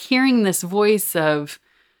still, like hearing this voice of,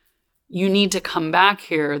 you need to come back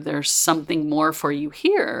here, there's something more for you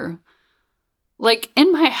here. Like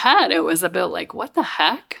in my head, it was a bit like, what the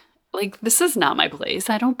heck? Like, this is not my place.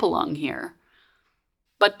 I don't belong here.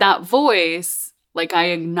 But that voice, like I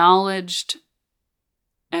acknowledged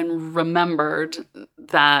and remembered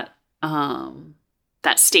that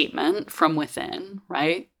that statement from within,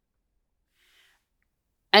 right?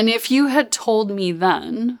 And if you had told me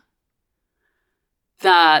then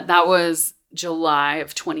that that was July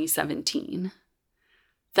of 2017,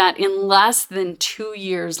 that in less than 2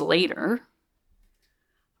 years later,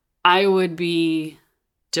 I would be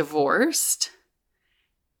divorced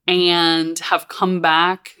and have come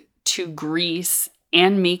back to Greece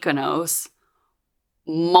and Mykonos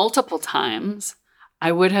multiple times,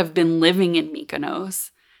 I would have been living in Mykonos,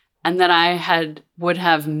 and that I would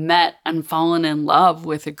have met and fallen in love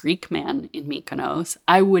with a Greek man in Mykonos,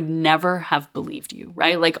 I would never have believed you,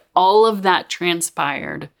 right? Like all of that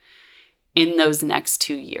transpired in those next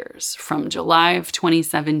 2 years, from July of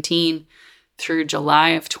 2017 through July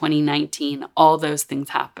of 2019. All those things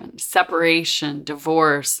happened: separation,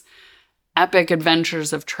 divorce, epic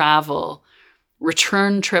adventures of travel,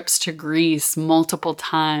 return trips to Greece multiple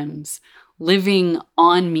times, living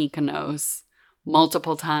on Mykonos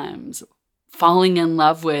multiple times, falling in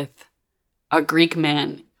love with a Greek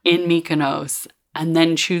man in Mykonos, and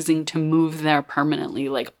then choosing to move there permanently.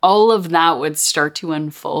 Like all of that would start to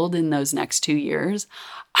unfold in those next 2 years.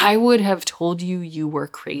 I would have told you you were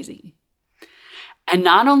crazy. And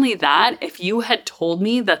not only that, if you had told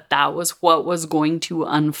me that that was what was going to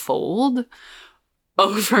unfold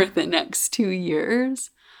over the next 2 years,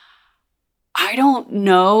 I don't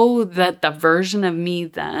know that the version of me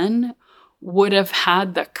then would have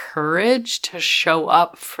had the courage to show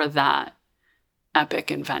up for that epic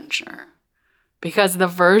adventure. Because the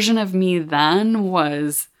version of me then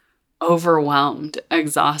was overwhelmed,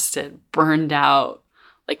 exhausted, burned out,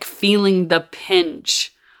 like feeling the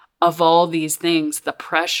pinch of all these things, the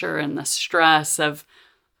pressure and the stress of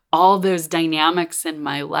all those dynamics in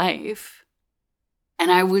my life.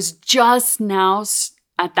 And I was just now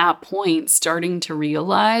at that point starting to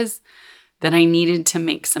realize that I needed to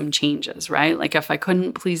make some changes, right? Like if I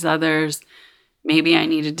couldn't please others, maybe I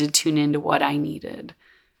needed to tune into what I needed.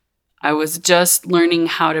 I was just learning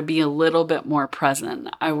how to be a little bit more present.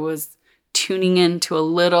 I was tuning into a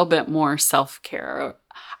little bit more self-care.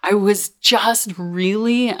 I was just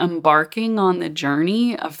really embarking on the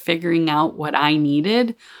journey of figuring out what I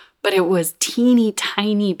needed, but it was teeny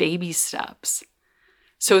tiny baby steps.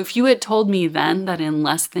 So if you had told me then that in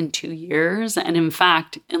less than 2 years, and in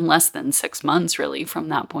fact, in less than 6 months really from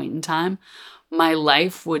that point in time, my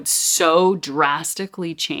life would so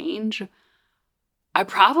drastically change, I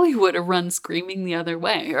probably would have run screaming the other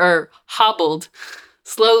way or hobbled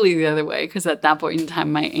slowly the other way, because at that point in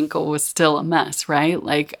time, my ankle was still a mess, right?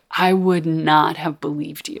 Like I would not have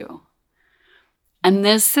believed you. And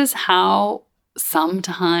this is how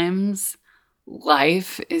sometimes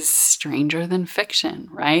life is stranger than fiction,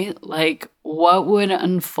 right? Like what would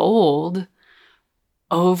unfold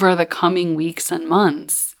over the coming weeks and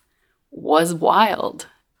months was wild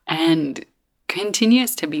and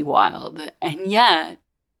continues to be wild. And yet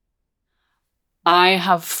I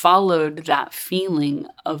have followed that feeling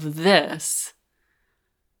of this,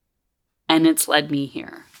 and it's led me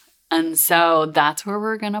here. And so that's where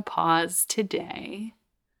we're going to pause today.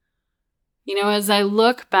 You know, as I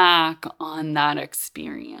look back on that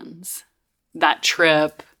experience, that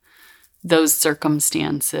trip, those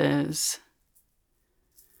circumstances,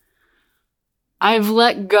 I've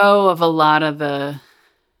let go of a lot of the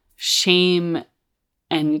shame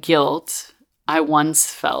and guilt I once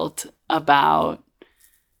felt about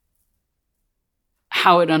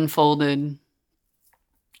how it unfolded,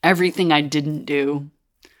 everything I didn't do.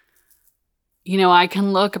 You know, I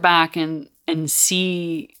can look back and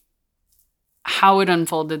see how it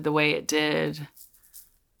unfolded the way it did,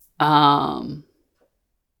 how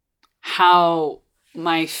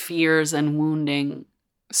my fears and wounding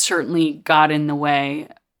certainly got in the way,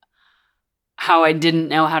 how I didn't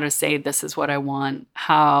know how to say this is what I want,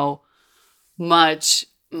 how much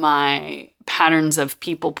my patterns of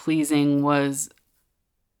people pleasing was,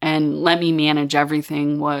 and let me manage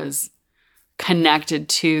everything, was connected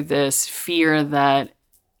to this fear that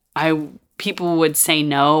people would say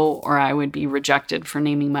no, or I would be rejected for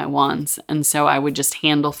naming my wants. And so I would just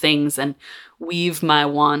handle things and weave my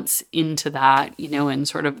wants into that, you know, in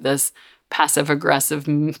sort of this passive aggressive,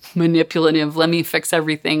 manipulative, let me fix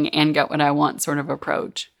everything and get what I want sort of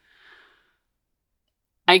approach.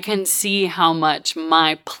 I can see how much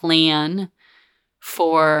my plan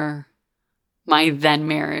for my then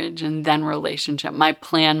marriage and then relationship, my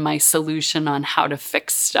plan, my solution on how to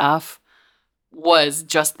fix stuff was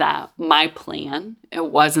just that, my plan. It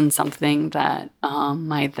wasn't something that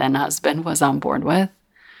my then husband was on board with.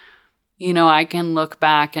 I can look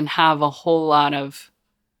back and have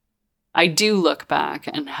I do look back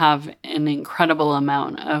and have an incredible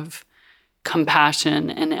amount of compassion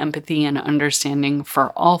and empathy and understanding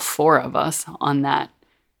for all four of us on that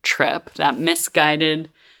trip, that misguided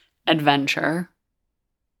adventure,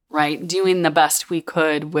 right? Doing the best we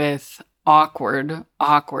could with awkward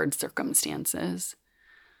circumstances.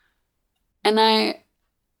 And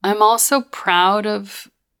I'm also proud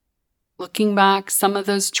of looking back some of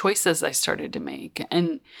those choices I started to make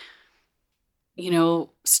and,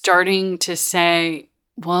 starting to say,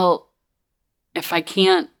 well, if I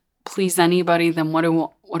can't please anybody, then what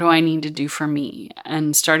do I need to do for me?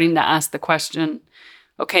 And starting to ask the question,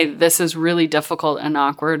 okay, this is really difficult and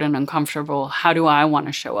awkward and uncomfortable. How do I want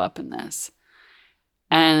to show up in this?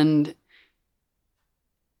 And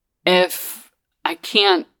if I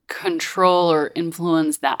can't control or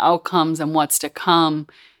influence the outcomes and what's to come,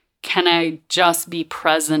 can I just be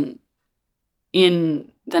present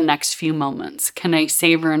in the next few moments? Can I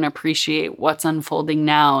savor and appreciate what's unfolding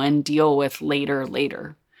now and deal with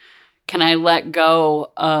later? Can I let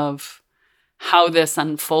go of how this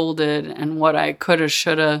unfolded and what I coulda,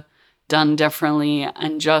 shoulda done differently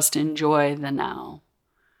and just enjoy the now?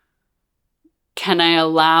 Can I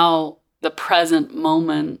allow the present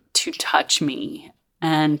moment to touch me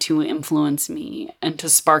and to influence me and to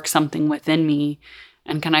spark something within me?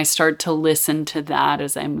 And can I start to listen to that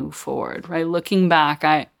as I move forward, right? Looking back,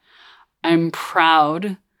 I'm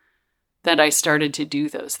proud that I started to do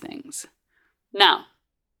those things. Now,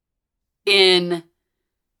 in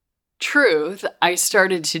truth, I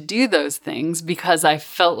started to do those things because I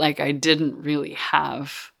felt like I didn't really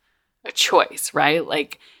have a choice, right?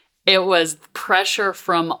 Like it was pressure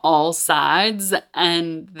from all sides,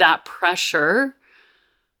 and that pressure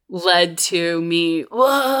led to me,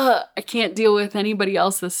 I can't deal with anybody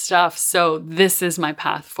else's stuff, so this is my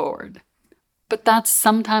path forward. But that's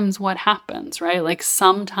sometimes what happens, right? Like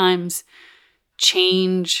sometimes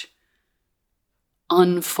change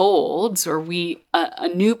unfolds or a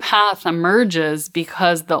new path emerges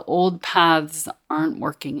because the old paths aren't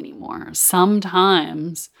working anymore.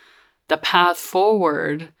 Sometimes the path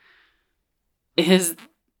forward is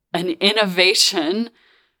an innovation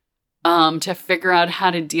to figure out how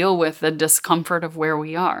to deal with the discomfort of where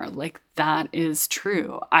we are. Like that is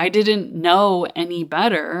true. I didn't know any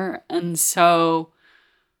better. And so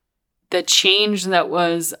the change that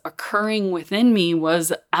was occurring within me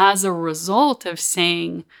was as a result of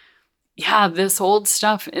saying, yeah, this old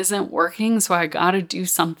stuff isn't working, so I got to do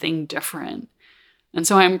something different. And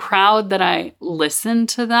so I'm proud that I listened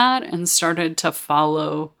to that and started to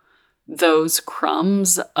follow those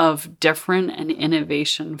crumbs of different and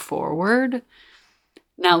innovation forward.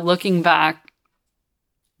 Now, looking back,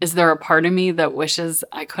 is there a part of me that wishes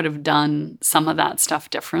I could have done some of that stuff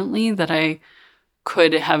differently, that I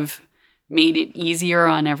could have made it easier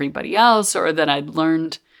on everybody else, or that I'd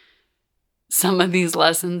learned some of these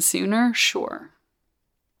lessons sooner? Sure.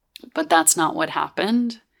 But that's not what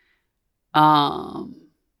happened.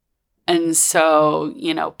 And so,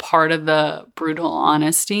 part of the brutal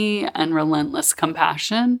honesty and relentless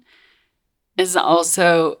compassion is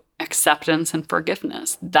also acceptance and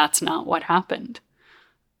forgiveness. That's not what happened.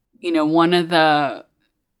 One of the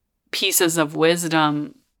pieces of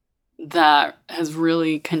wisdom that has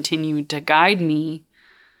really continued to guide me,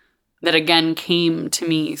 that again came to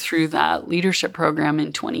me through that leadership program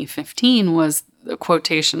in 2015, was the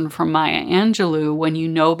quotation from Maya Angelou, "When you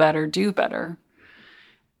know better, do better."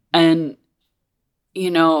 And,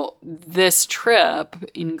 this trip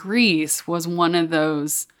in Greece was one of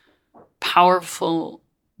those powerful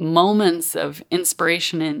moments of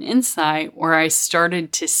inspiration and insight where I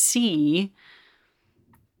started to see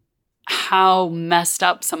how messed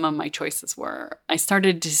up some of my choices were. I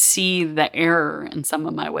started to see the error in some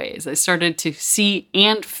of my ways. I started to see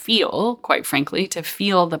and feel, quite frankly, to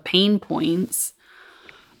feel the pain points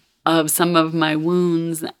of some of my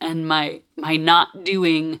wounds and my not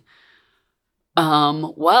doing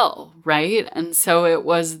well, right? And so it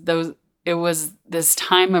was this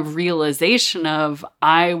time of realization of,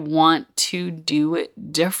 I want to do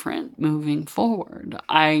it different moving forward.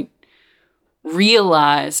 I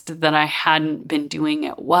realized that I hadn't been doing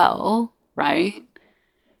it well, right?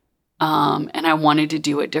 And I wanted to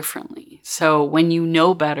do it differently. So when you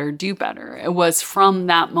know better, do better. It was from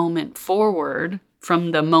that moment forward,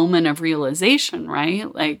 from the moment of realization,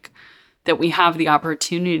 right? Like that we have the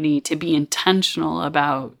opportunity to be intentional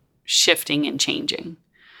about shifting and changing.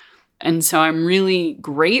 And so I'm really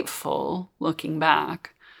grateful, looking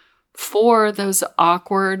back, for those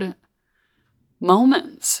awkward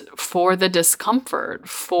moments, for the discomfort,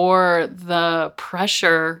 for the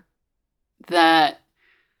pressure that,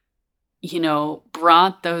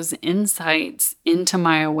 brought those insights into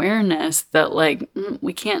my awareness that like,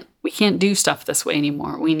 we can't do stuff this way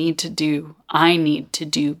anymore. I need to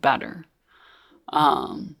do better.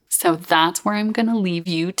 So that's where I'm going to leave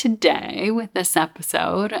you today with this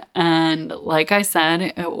episode. And like I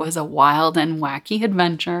said, it was a wild and wacky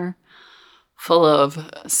adventure full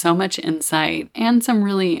of so much insight and some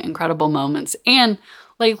really incredible moments. And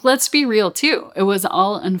like, let's be real too. It was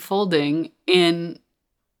all unfolding in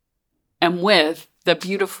and with the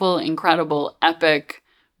beautiful, incredible, epic,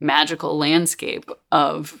 magical landscape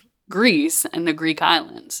of Greece and the Greek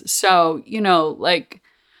islands. So,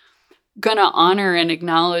 gonna honor and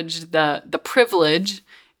acknowledge the privilege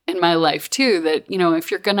in my life too, that,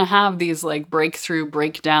 if you're gonna have these like breakthrough,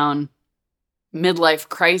 breakdown, midlife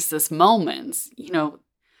crisis moments,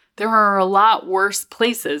 there are a lot worse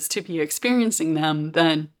places to be experiencing them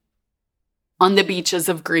than on the beaches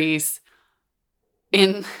of Greece,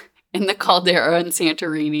 in the caldera in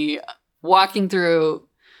Santorini, walking through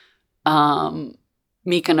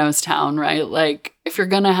Mykonos town, right? Like, if you're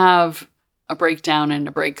gonna have a breakdown and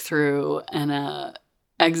a breakthrough and a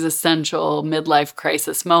existential midlife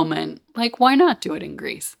crisis moment, like, why not do it in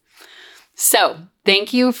Greece? So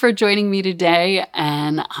thank you for joining me today,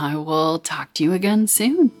 and I will talk to you again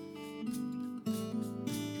soon.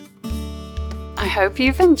 I hope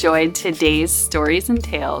you've enjoyed today's stories and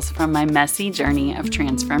tales from my messy journey of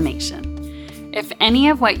transformation. If any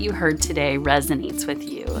of what you heard today resonates with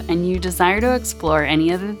you and you desire to explore any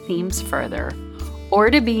of the themes further, or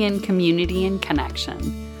to be in community and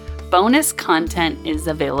connection, bonus content is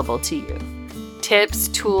available to you. Tips,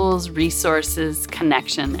 tools, resources,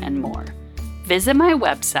 connection, and more. Visit my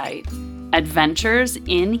website,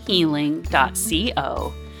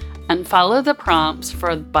 adventuresinhealing.co, and follow the prompts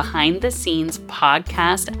for behind-the-scenes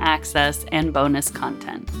podcast access and bonus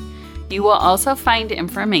content. You will also find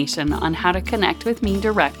information on how to connect with me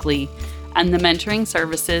directly and the mentoring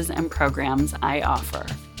services and programs I offer.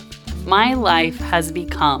 My life has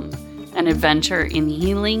become an adventure in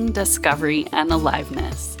healing, discovery, and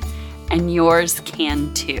aliveness, and yours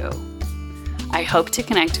can too. I hope to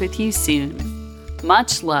connect with you soon.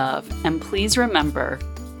 Much love, and please remember,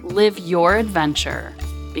 live your adventure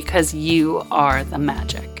because you are the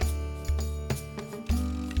magic.